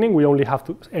at the beginning we only have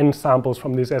n samples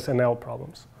from these SNL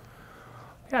problems.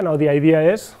 Yeah, now the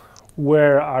idea is,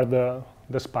 where are the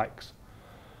spikes?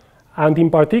 And in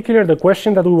particular, the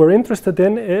question that we were interested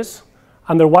in is,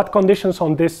 under what conditions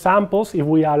on these samples, if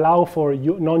we allow for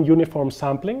non-uniform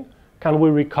sampling, can we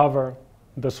recover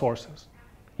the sources?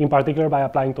 In particular, by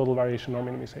applying total variation norm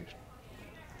minimization.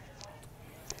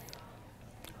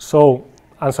 So,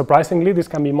 unsurprisingly, this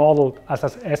can be modeled as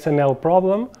an SNL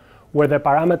problem, where the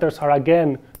parameters are,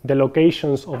 again, the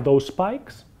locations of those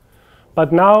spikes.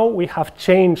 But now we have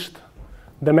changed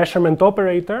the measurement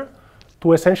operator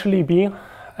to essentially be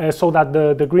so that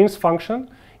the Green's function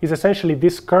is essentially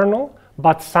this kernel,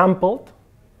 but sampled,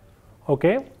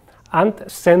 okay, and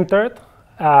centered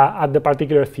at the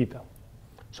particular theta.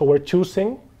 So we're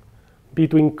choosing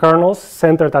between kernels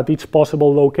centered at each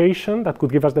possible location that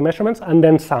could give us the measurements, and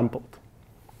then sampled.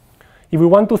 If we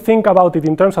want to think about it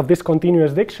in terms of this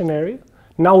continuous dictionary,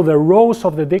 now the rows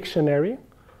of the dictionary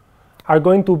are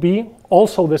going to be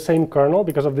also the same kernel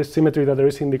because of this symmetry that there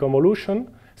is in the convolution,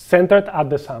 centered at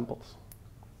the samples.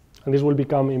 And this will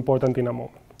become important in a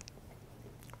moment.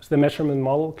 Is the measurement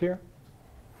model clear?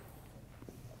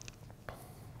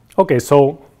 Okay,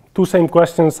 so two same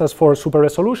questions as for super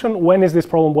resolution. When is this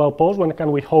problem well posed? When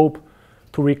can we hope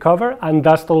to recover? And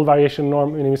does total variation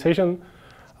norm minimization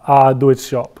do its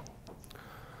job?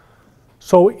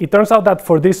 So it turns out that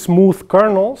for these smooth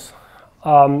kernels,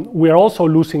 we are also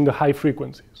losing the high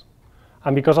frequencies.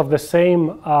 And because of the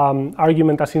same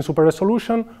argument as in super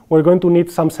resolution, we're going to need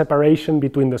some separation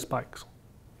between the spikes.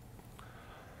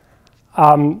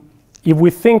 If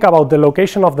we think about the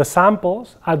location of the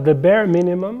samples, at the bare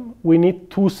minimum, we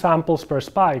need 2 samples per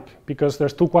spike, because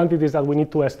there's 2 quantities that we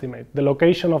need to estimate, the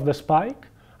location of the spike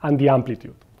and the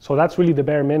amplitude. So that's really the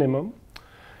bare minimum.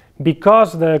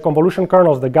 Because the convolution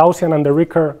kernels, the Gaussian and the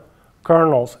Ricker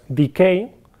kernels,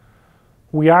 decay,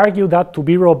 we argue that to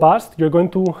be robust, you're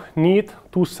going to need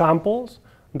 2 samples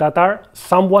that are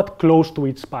somewhat close to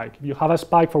each spike. If you have a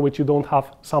spike for which you don't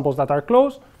have samples that are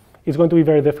close, it's going to be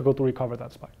very difficult to recover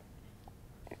that spike.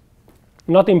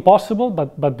 Not impossible,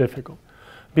 but difficult.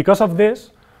 Because of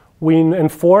this, we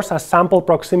enforce a sample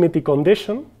proximity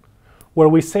condition where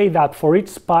we say that for each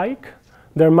spike,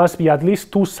 there must be at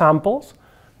least 2 samples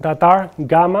that are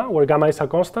gamma, where gamma is a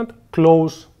constant,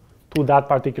 close to that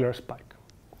particular spike.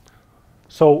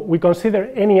 So we consider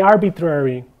any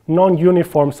arbitrary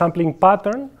non-uniform sampling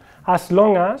pattern as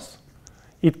long as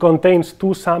it contains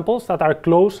 2 samples that are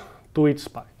close to each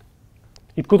spike.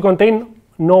 It could contain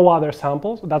no other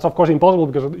samples. That's of course impossible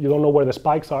because you don't know where the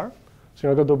spikes are. So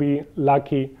you're not going to be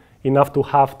lucky enough to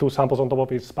have 2 samples on top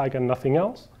of each spike and nothing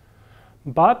else.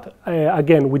 But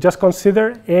again, we just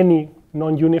consider any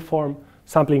non-uniform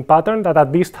sampling pattern that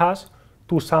at least has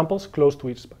 2 samples close to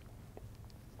each spike.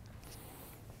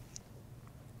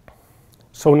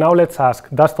 So now let's ask,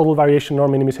 does total variation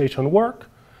norm minimization work?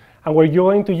 And we're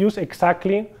going to use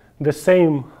exactly the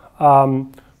same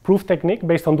proof technique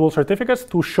based on dual certificates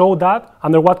to show that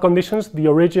under what conditions the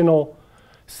original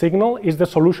signal is the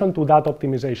solution to that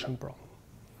optimization problem.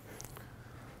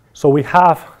 So we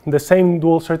have the same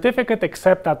dual certificate,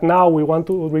 except that now we want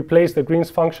to replace the Green's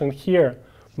function here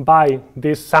by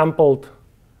this sampled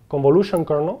convolution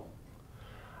kernel.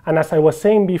 And as I was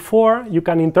saying before, you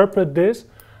can interpret this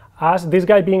as this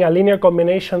guy being a linear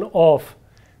combination of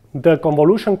the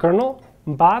convolution kernel,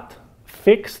 but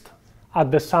fixed at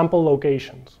the sample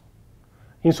locations.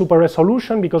 In super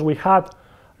resolution, because we had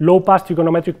low-pass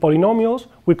trigonometric polynomials,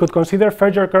 we could consider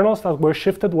Ferger kernels that were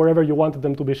shifted wherever you wanted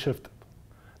them to be shifted.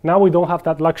 Now we don't have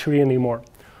that luxury anymore.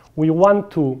 We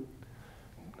want to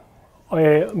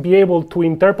be able to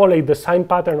interpolate the sign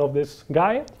pattern of this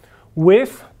guy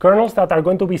with kernels that are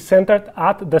going to be centered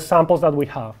at the samples that we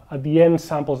have, at the end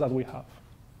samples that we have.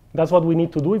 That's what we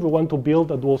need to do if we want to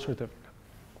build a dual certificate.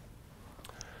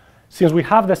 Since we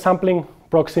have the sampling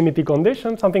proximity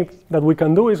condition, something that we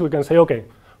can do is we can say, okay,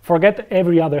 forget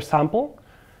every other sample.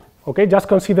 Okay, just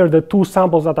consider the 2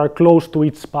 samples that are close to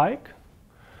each spike.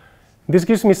 This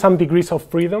gives me some degrees of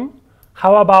freedom.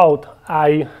 How about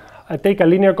I take a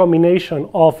linear combination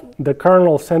of the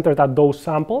kernel centered at those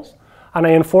samples, and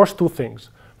I enforce 2 things.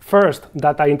 First,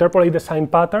 that I interpolate the sign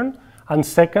pattern, and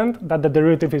second, that the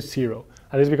derivative is 0.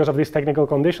 And this is because of this technical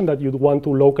condition that you'd want to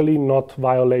locally not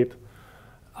violate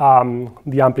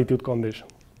the amplitude condition.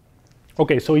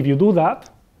 Okay, so if you do that,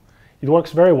 it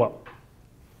works very well.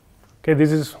 Okay,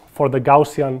 this is for the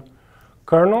Gaussian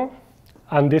kernel,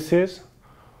 and this is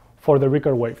for the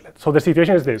Ricker wavelet. So the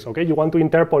situation is this, okay? You want to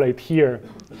interpolate here,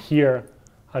 here,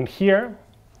 and here.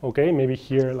 Okay, maybe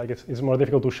here, like it's more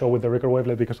difficult to show with the Ricker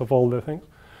wavelet because of all the things.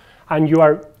 And you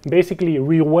are basically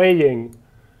reweighing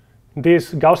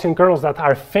these Gaussian kernels that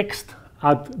are fixed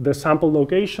at the sample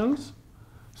locations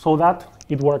so that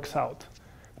it works out.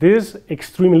 This is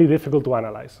extremely difficult to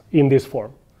analyze in this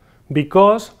form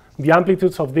because the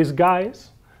amplitudes of these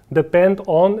guys depend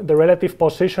on the relative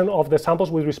position of the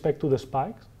samples with respect to the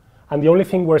spikes. And the only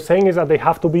thing we're saying is that they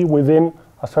have to be within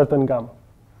a certain gamma.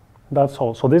 That's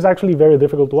all. So this is actually very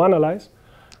difficult to analyze.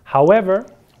 However,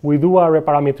 we do a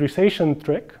reparametrization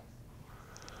trick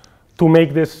to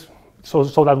make this so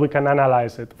that we can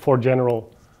analyze it for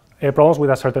general problems with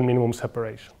a certain minimum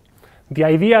separation. The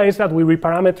idea is that we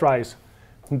reparameterize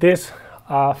these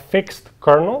fixed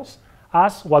kernels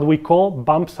as what we call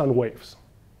bumps and waves.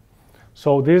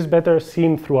 So this is better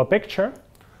seen through a picture.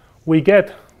 We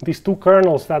get these 2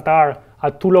 kernels that are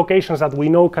at 2 locations that we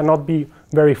know cannot be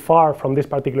very far from this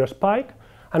particular spike,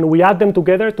 and we add them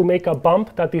together to make a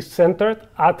bump that is centered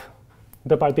at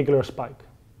the particular spike.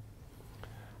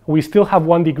 We still have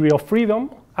 1 degree of freedom,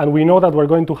 and we know that we're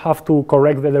going to have to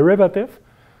correct the derivative,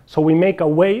 so we make a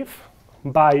wave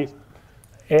by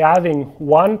adding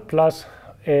 1 plus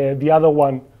the other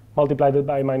one multiplied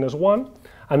by -1,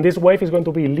 and this wave is going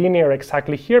to be linear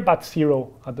exactly here, but 0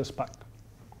 at the spike.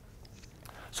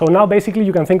 So now basically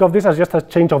you can think of this as just a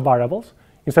change of variables.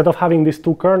 Instead of having these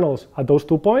 2 kernels at those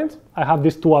 2 points, I have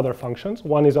these 2 other functions.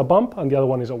 One is a bump and the other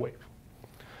one is a wave.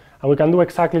 And we can do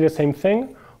exactly the same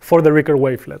thing for the Ricker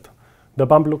wavelet. The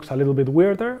bump looks a little bit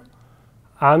weirder,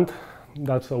 and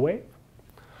that's the wave.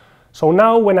 So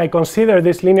now when I consider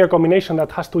this linear combination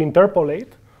that has to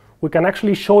interpolate, we can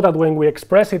actually show that when we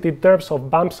express it in terms of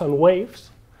bumps and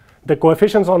waves, the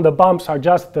coefficients on the bumps are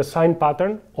just the sine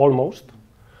pattern, almost,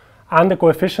 and the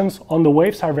coefficients on the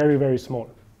waves are very, very small.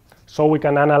 So we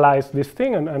can analyze this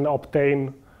thing and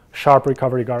obtain sharp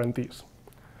recovery guarantees.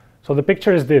 So the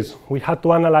picture is this. We had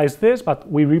to analyze this, but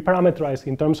we reparameterize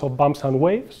in terms of bumps and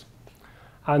waves,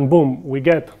 and boom, we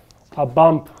get a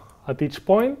bump at each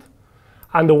point,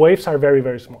 and the waves are very,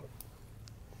 very small.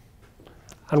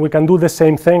 And we can do the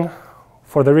same thing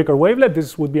for the Ricker wavelet.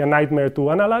 This would be a nightmare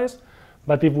to analyze,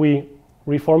 but if we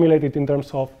reformulate it in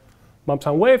terms of bumps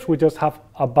and waves, we just have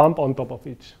a bump on top of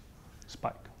each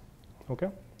spike. Okay?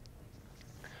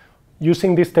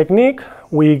 Using this technique,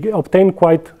 we obtain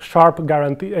quite sharp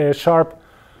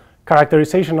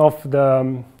characterization of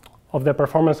the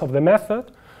performance of the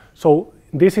method. So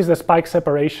this is the spike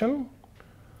separation.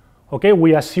 Okay,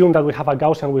 we assume that we have a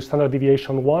Gaussian with standard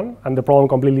deviation 1, and the problem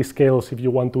completely scales if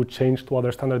you want to change to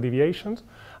other standard deviations.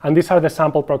 And these are the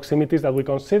sample proximities that we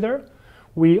consider.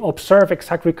 We observe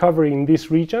exact recovery in this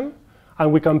region,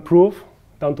 and we can prove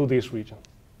down to this region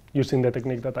using the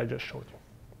technique that I just showed you.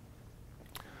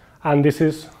 And this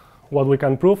is what we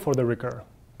can prove for the Ricker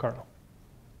kernel.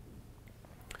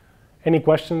 Any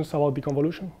questions about the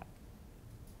convolution?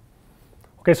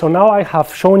 Okay, so now I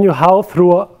have shown you how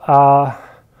through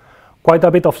quite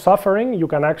a bit of suffering, you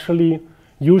can actually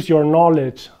use your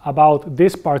knowledge about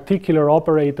these particular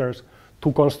operators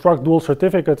to construct dual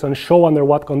certificates and show under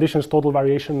what conditions total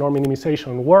variation norm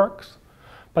minimization works.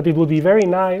 But it would be very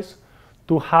nice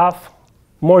to have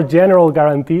more general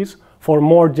guarantees for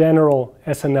more general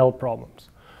SNL problems.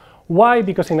 Why?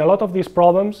 Because in a lot of these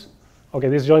problems, okay,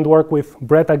 this joint work with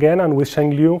Brett again and with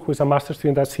Sheng Liu, who is a master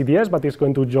student at CDS, but is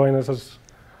going to join us as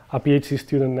a PhD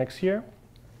student next year.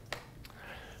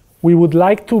 We would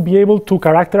like to be able to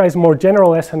characterize more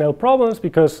general SNL problems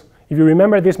because if you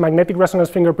remember this magnetic resonance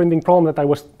fingerprinting problem that I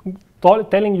was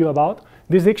telling you about,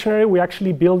 this dictionary, we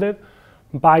actually build it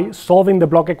by solving the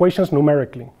block equations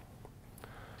numerically.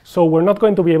 So we're not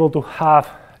going to be able to have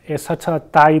such a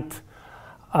tight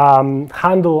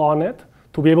handle on it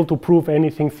to be able to prove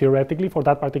anything theoretically for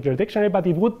that particular dictionary, but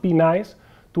it would be nice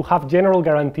to have general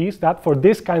guarantees that for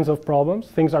these kinds of problems,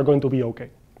 things are going to be okay.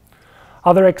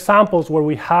 Other examples where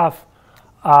we have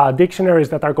dictionaries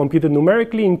that are computed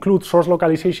numerically include source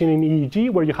localization in EEG,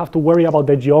 where you have to worry about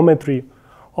the geometry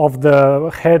of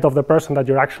the head of the person that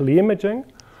you're actually imaging.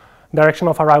 Direction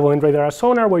of arrival in radar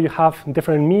sonar, where you have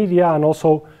different media and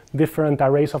also different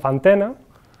arrays of antenna.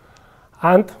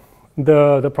 And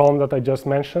the problem that I just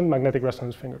mentioned, magnetic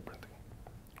resonance fingerprinting.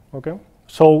 Okay?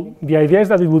 So the idea is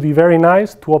that it would be very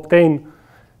nice to obtain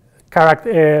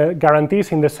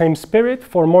guarantees in the same spirit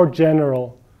for more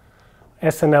general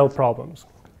SNL problems.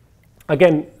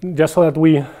 Again, just so that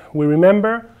we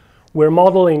remember, we're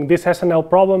modeling these SNL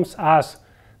problems as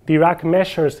Dirac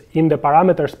measures in the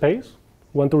parameter space.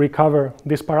 We want to recover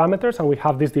these parameters, and we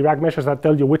have these Dirac measures that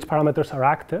tell you which parameters are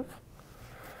active.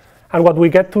 And what we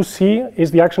get to see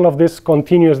is the action of this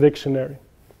continuous dictionary,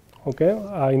 okay,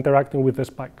 interacting with the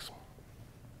spikes.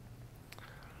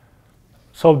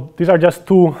 So these are just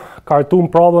two cartoon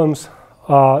problems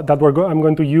that I'm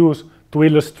going to use to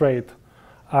illustrate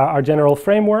our general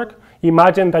framework.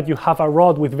 Imagine that you have a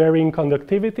rod with varying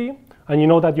conductivity, and you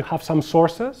know that you have some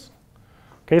sources.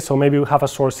 Okay, so maybe we have a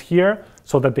source here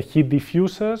so that the heat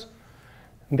diffuses.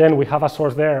 Then we have a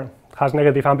source there, has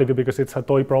negative amplitude because it's a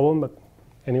toy problem, but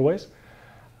anyways.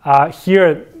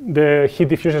 Here the heat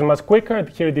diffuses much quicker,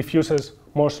 here it diffuses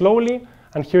more slowly,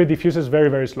 and here it diffuses very,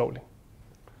 very slowly.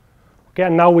 Okay,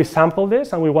 and now we sample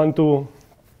this and we want to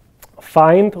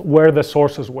find where the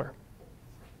sources were.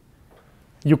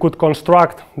 You could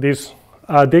construct this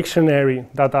dictionary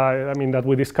that that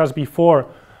we discussed before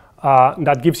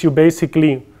that gives you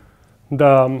basically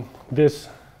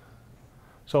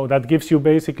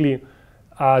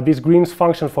this Green's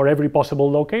function for every possible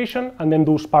location, and then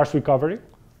do sparse recovery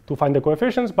to find the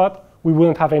coefficients, but we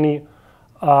wouldn't have any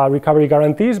recovery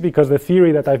guarantees because the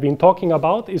theory that I've been talking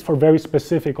about is for very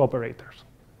specific operators.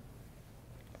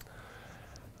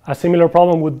 A similar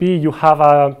problem would be you have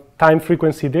a time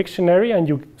frequency dictionary and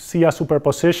you see a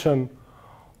superposition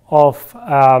of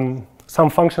some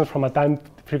functions from a time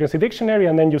frequency dictionary,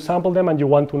 and then you sample them and you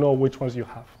want to know which ones you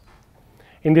have.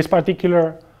 In this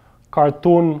particular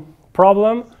cartoon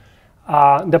problem,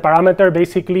 the parameter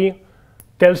basically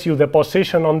tells you the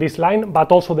position on this line,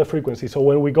 but also the frequency. So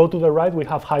when we go to the right, we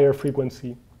have higher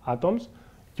frequency atoms.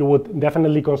 You would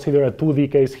definitely consider a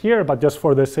 2D case here, but just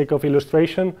for the sake of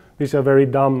illustration, this is a very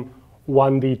dumb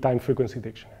 1D time frequency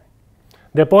dictionary.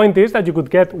 The point is that you could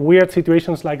get weird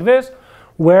situations like this,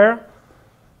 where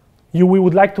we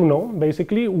would like to know,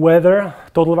 basically, whether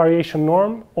total variation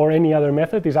norm or any other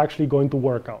method is actually going to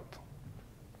work out.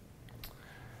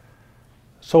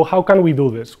 So how can we do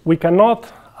this? We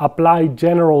cannot apply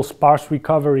general sparse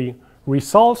recovery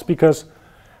results because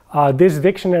these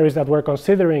dictionaries that we're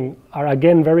considering are,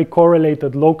 again, very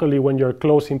correlated locally when you're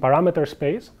close in parameter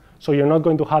space. So you're not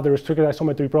going to have the restricted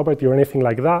isometry property or anything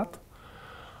like that.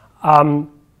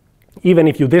 Even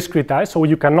if you discretize, so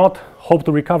you cannot hope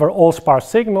to recover all sparse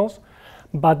signals.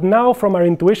 But now, from our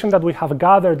intuition that we have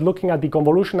gathered looking at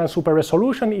deconvolution and super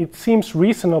resolution, it seems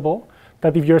reasonable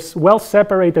that if you're well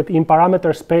separated in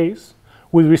parameter space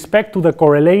with respect to the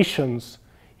correlations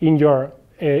in your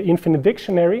infinite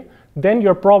dictionary, then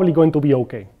you're probably going to be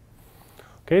okay.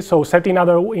 Okay, so said in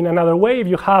another way, if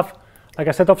you have like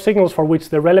a set of signals for which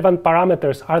the relevant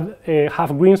parameters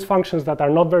have Green's functions that are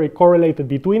not very correlated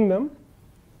between them,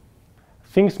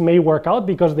 things may work out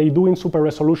because they do in super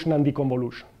resolution and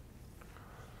deconvolution.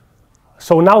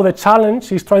 So now the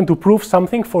challenge is trying to prove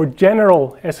something for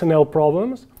general SNL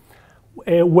problems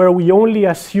where we only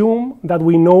assume that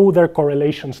we know their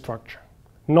correlation structure,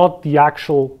 not the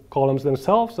actual columns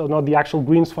themselves, or not the actual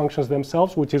Green's functions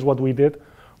themselves, which is what we did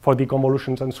for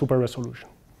deconvolutions and super resolution.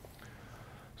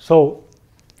 So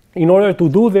in order to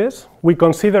do this, we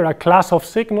consider a class of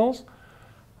signals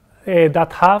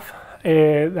that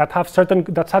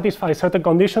satisfy certain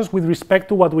conditions with respect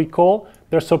to what we call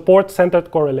their support-centered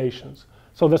correlations.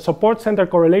 So the support-centered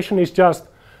correlation is just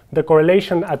the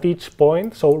correlation at each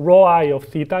point. So rho I of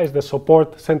theta is the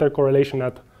support-centered correlation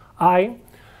at I.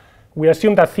 We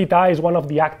assume that theta I is one of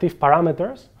the active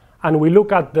parameters, and we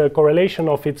look at the correlation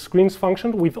of its Green's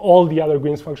function with all the other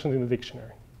Green's functions in the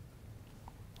dictionary.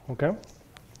 Okay?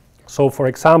 So for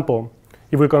example,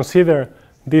 if we consider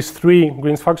these three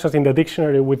Green's functions in the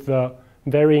dictionary with the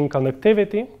varying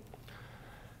conductivity,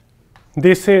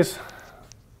 this is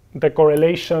the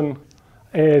correlation,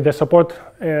 the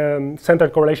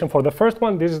support-centered correlation for the first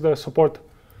one, this is the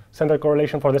support-centered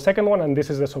correlation for the second one, and this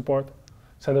is the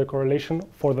support-centered correlation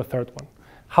for the third one.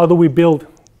 How do we build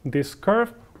this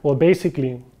curve? Well,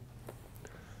 basically,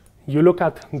 you look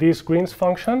at this Green's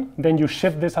function, then you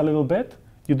shift this a little bit.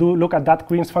 You do look at that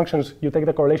Green's functions, you take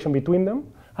the correlation between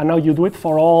them, and now you do it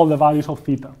for all the values of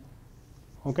theta.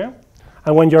 Okay?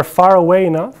 And when you're far away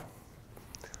enough,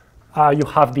 you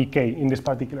have decay in this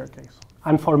particular case,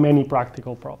 and for many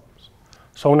practical problems.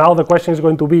 So now the question is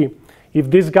going to be, if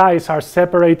these guys are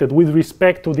separated with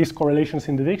respect to these correlations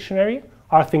in the dictionary,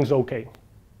 are things okay?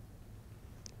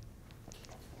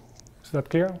 Is that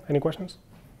clear? Any questions?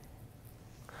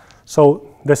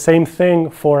 So the same thing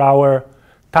for our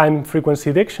time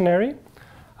frequency dictionary.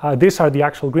 These are the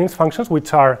actual Green's functions,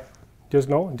 which are just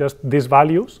these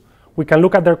values. We can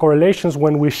look at their correlations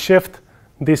when we shift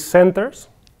these centers.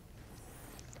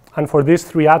 And for these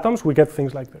three atoms, we get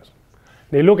things like this.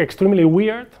 They look extremely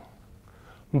weird,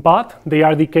 but they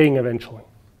are decaying eventually.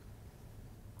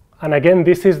 And again,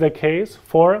 this is the case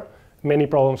for many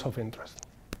problems of interest.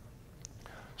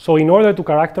 So in order to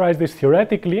characterize this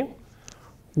theoretically,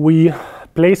 we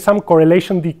place some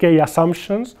correlation decay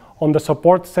assumptions on the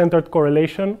support-centered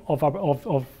correlation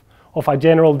of a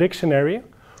general dictionary,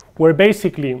 where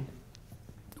basically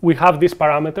we have these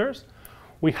parameters.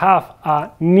 We have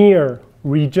a near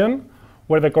region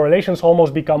where the correlations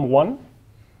almost become 1.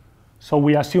 So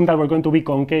we assume that we're going to be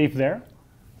concave there,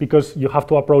 because you have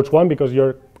to approach 1 because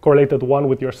you're correlated 1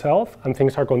 with yourself, and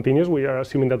things are continuous. We are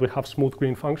assuming that we have smooth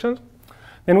Green functions.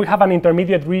 Then we have an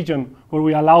intermediate region where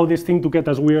we allow this thing to get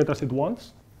as weird as it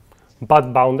wants,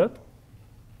 but bounded.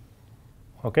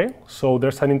 Okay, so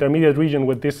there's an intermediate region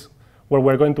with this where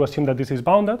we're going to assume that this is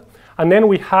bounded. And then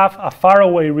we have a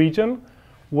faraway region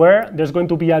where there's going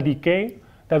to be a decay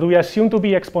that we assume to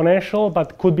be exponential,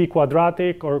 but could be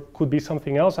quadratic or could be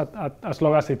something else as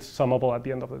long as it's summable at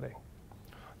the end of the day.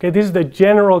 Okay, this is the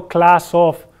general class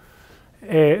of,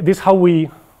 this is how we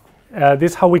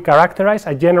characterize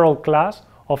a general class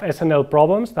of SNL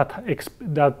problems that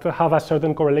have a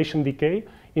certain correlation decay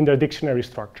in their dictionary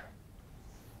structure.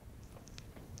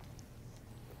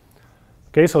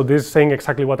 Okay, so this is saying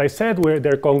exactly what I said, where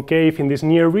they're concave in this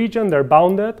near region, they're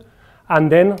bounded, and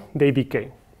then they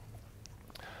decay.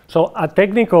 So a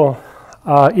technical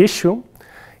issue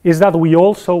is that we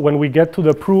also, when we get to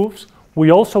the proofs, we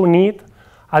also need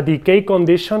a decay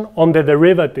condition on the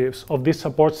derivatives of this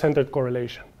support-centered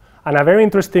correlation. And a very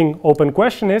interesting open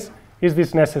question is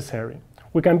this necessary?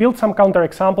 We can build some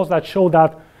counterexamples that show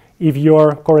that if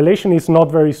your correlation is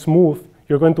not very smooth,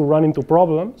 you're going to run into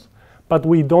problems, but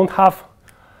we don't have,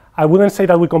 I wouldn't say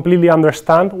that we completely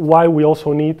understand why we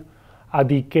also need a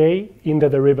decay in the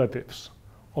derivatives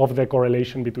of the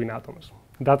correlation between atoms.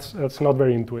 That's not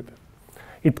very intuitive.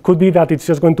 It could be that it's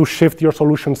just going to shift your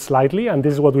solution slightly, and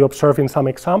this is what we observe in some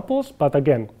examples, but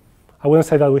again, I wouldn't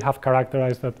say that we have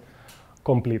characterized that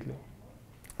completely.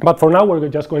 But for now, we're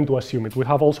just going to assume it. We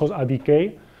have also a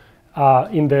decay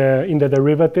in the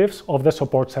derivatives of the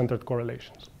support-centered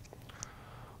correlations.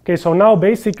 Okay, so now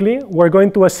basically, we're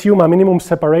going to assume a minimum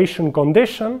separation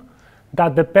condition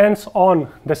that depends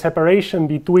on the separation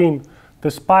between the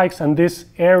spikes and this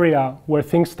area where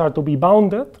things start to be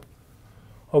bounded,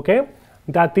 okay?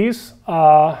 That is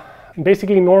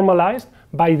basically normalized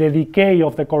by the decay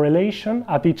of the correlation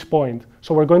at each point.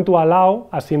 So we're going to allow,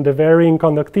 as in the varying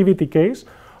conductivity case,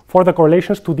 for the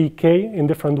correlations to decay in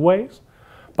different ways.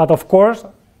 But of course,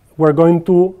 we're going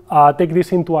to take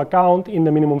this into account in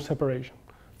the minimum separation.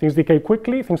 Things decay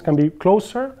quickly, things can be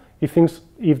closer.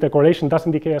 If the correlation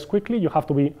doesn't decay as quickly, you have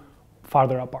to be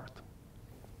farther apart.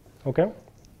 Okay?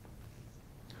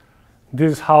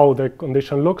 This is how the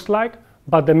condition looks like.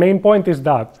 But the main point is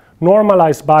that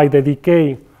normalized by the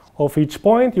decay of each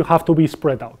point, you have to be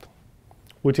spread out,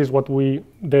 which is what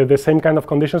the same kind of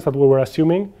conditions that we were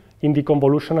assuming in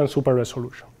deconvolution and super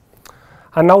resolution.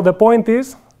 And now the point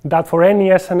is that for any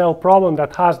SNL problem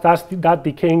that has that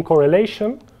decaying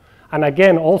correlation, and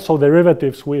again also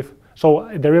derivatives with, so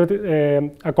a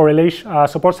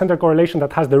support-centered correlation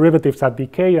that has derivatives that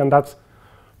decay, and that's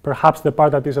perhaps the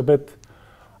part that is a bit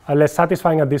less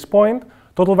satisfying at this point.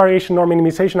 Total variation norm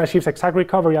minimization achieves exact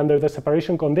recovery under the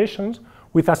separation conditions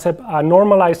with a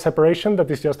normalized separation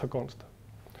that is just a constant,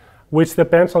 which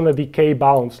depends on the decay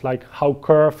bounds, like how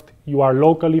curved you are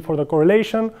locally for the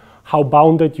correlation, how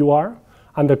bounded you are,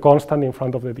 and the constant in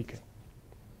front of the decay.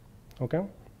 Okay?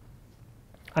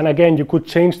 And again, you could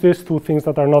change this to things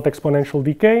that are not exponential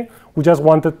decay. We just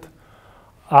wanted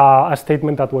a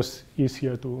statement that was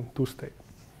easier to state.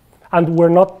 And we're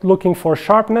not looking for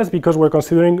sharpness because we're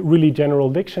considering really general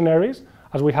dictionaries.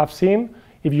 As we have seen,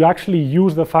 if you actually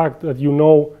use the fact that you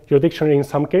know your dictionary in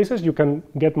some cases, you can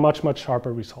get much, much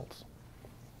sharper results.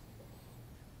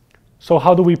 So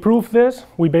how do we prove this?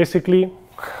 We basically,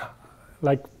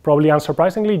 like probably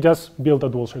unsurprisingly, just build a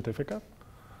dual certificate.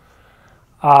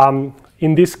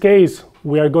 In this case,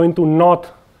 we are going to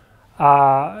not,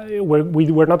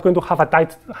 we're not going to have a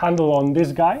tight handle on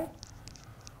this guy.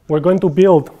 We're going to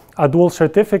build a dual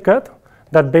certificate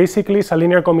that basically is a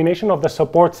linear combination of the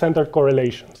support-centered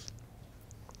correlations.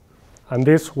 And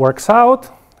this works out,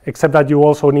 except that you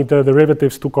also need the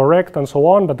derivatives to correct and so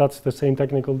on, but that's the same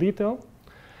technical detail.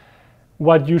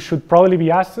 What you should probably be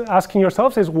asking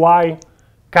yourselves is, why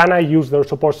can I use the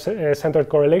support-centered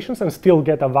correlations and still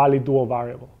get a valid dual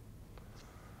variable?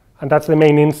 And that's the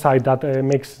main insight that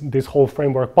makes this whole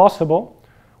framework possible.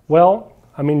 Well,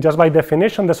 I mean, just by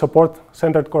definition, the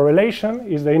support-centered correlation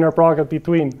is the inner product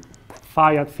between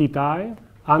phi at theta I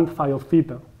and phi of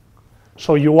theta.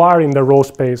 So you are in the row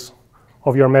space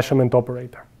of your measurement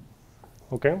operator,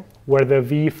 okay? Where the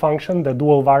V function, the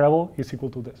dual variable, is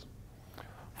equal to this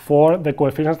for the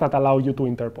coefficients that allow you to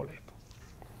interpolate.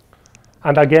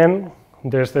 And again,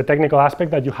 there's the technical aspect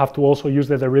that you have to also use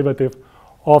the derivative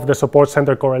of the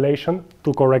support-centered correlation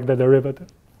to correct the derivative.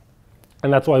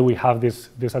 And that's why we have this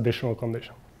additional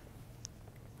condition.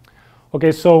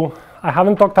 Okay, so I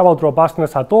haven't talked about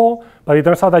robustness at all, but it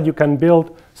turns out that you can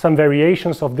build some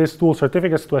variations of these dual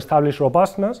certificates to establish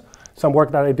robustness, some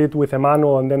work that I did with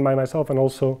Emmanuel and then by myself and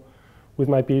also with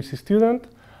my PhD student.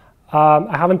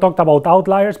 I haven't talked about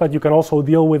outliers, but you can also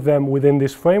deal with them within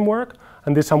this framework.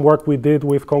 And this is some work we did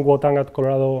with Kong-Guo Tang at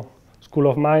Colorado School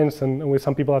of Mines and with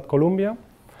some people at Columbia.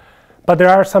 But there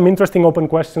are some interesting open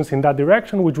questions in that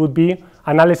direction, which would be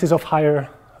analysis of higher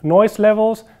noise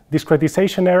levels,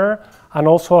 discretization error, and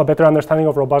also a better understanding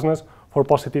of robustness for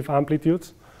positive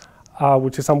amplitudes,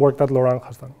 which is some work that Laurent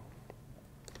has done.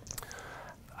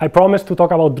 I promised to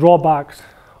talk about drawbacks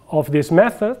of this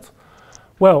method.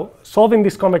 Well, solving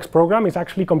this convex program is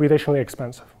actually computationally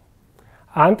expensive.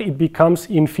 And it becomes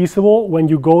infeasible when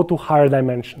you go to higher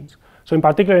dimensions. So in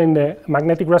particular, in the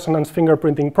magnetic resonance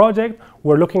fingerprinting project,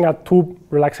 we're looking at two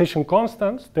relaxation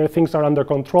constants. There things are under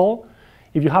control.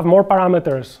 If you have more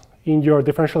parameters in your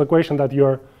differential equation that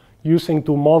you're using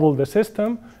to model the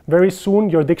system, very soon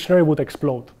your dictionary would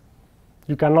explode.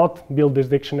 You cannot build this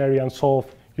dictionary and solve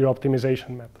your optimization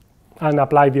method and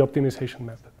apply the optimization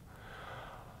method.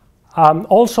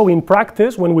 Also in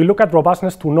practice, when we look at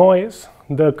robustness to noise,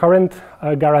 the current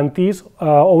guarantees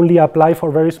only apply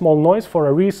for very small noise for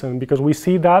a reason, because we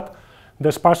see that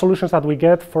the sparse solutions that we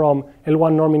get from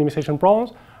L1 norm minimization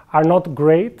problems are not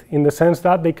great in the sense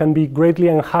that they can be greatly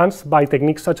enhanced by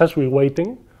techniques such as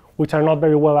reweighting, which are not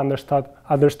very well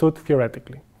understood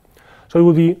theoretically. So it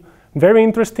would be very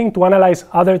interesting to analyze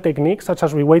other techniques, such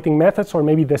as reweighting methods or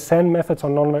maybe descent methods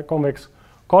on non-convex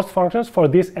cost functions for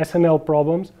these SNL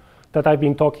problems that I've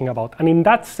been talking about. And in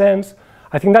that sense,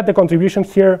 I think that the contribution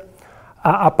here,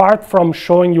 apart from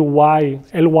showing you why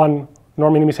L1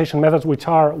 norm minimization methods, which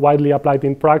are widely applied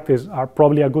in practice, are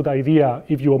probably a good idea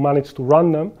if you manage to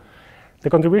run them, the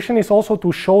contribution is also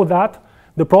to show that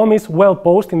the problem is well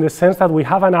posed in the sense that we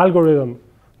have an algorithm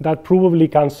that probably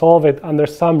can solve it under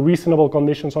some reasonable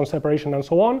conditions on separation and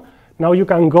so on. Now you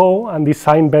can go and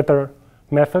design better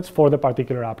methods for the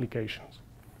particular applications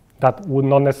that would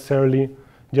not necessarily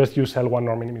just use L1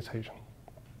 norm minimization.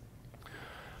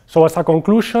 So as a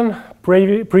conclusion,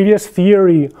 previous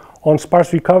theory on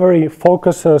sparse recovery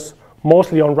focuses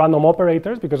mostly on random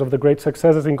operators because of the great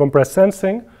successes in compressed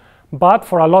sensing, but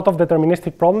for a lot of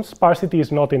deterministic problems, sparsity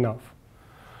is not enough.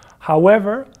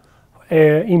 However,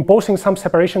 imposing some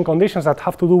separation conditions that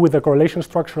have to do with the correlation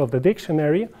structure of the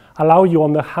dictionary allow you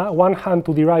on the one hand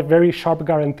to derive very sharp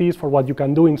guarantees for what you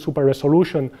can do in super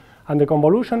resolution and the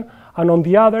convolution, and on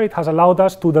the other it has allowed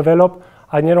us to develop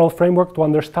a general framework to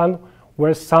understand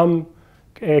where some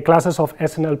classes of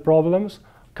SNL problems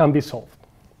can be solved.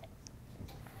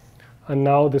 And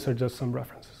now these are just some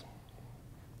references.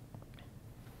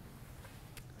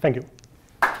 Thank you.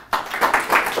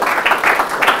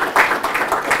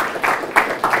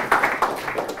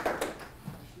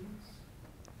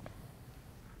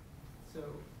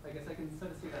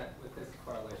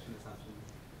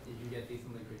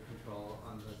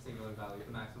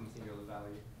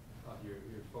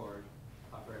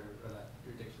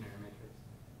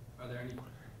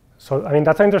 So, I mean,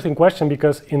 that's an interesting question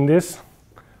because in this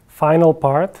final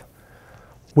part,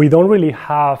 we don't really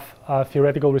have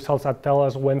theoretical results that tell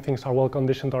us when things are well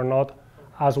conditioned or not,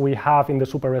 as we have in the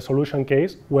super resolution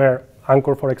case, where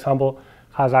Anchor, for example,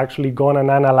 has actually gone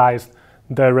and analyzed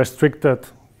the restricted,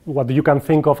 what you can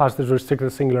think of as the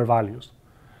restricted singular values.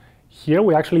 Here,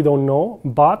 we actually don't know,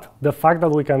 but the fact that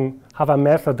we can have a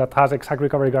method that has exact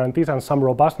recovery guarantees and some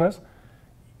robustness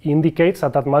indicates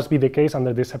that that must be the case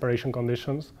under these separation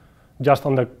conditions, just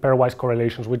on the pairwise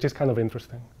correlations, which is kind of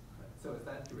interesting. So is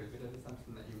that derivative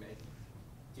assumption that you make,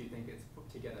 do you think it's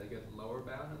to get a good lower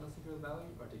bound on the singular value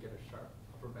or to get a sharp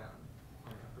upper bound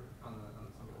on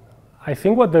the singular value? I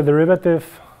think what the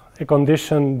derivative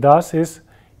condition does is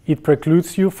it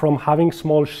precludes you from having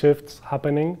small shifts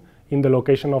happening in the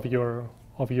location of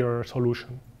your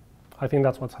solution. I think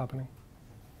that's what's happening.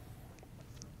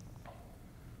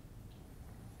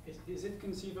 Is it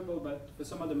conceivable, but for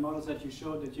some of the models that you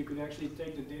showed, that you could actually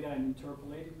take the data and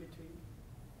interpolate it between?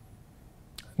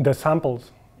 The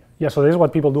samples. Yeah, so this is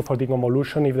what people do for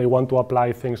deconvolution if they want to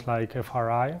apply things like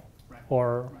FRI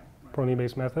or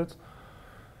Prony-based methods.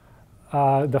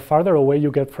 The farther away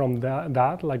you get from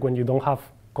that, like when you don't have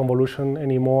convolution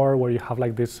anymore, where you have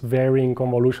like this varying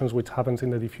convolutions, which happens in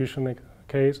the diffusion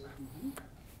case,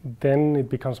 then it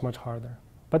becomes much harder.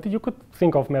 But you could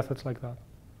think of methods like that.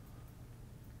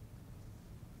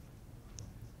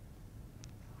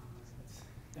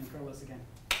 And Carlos again.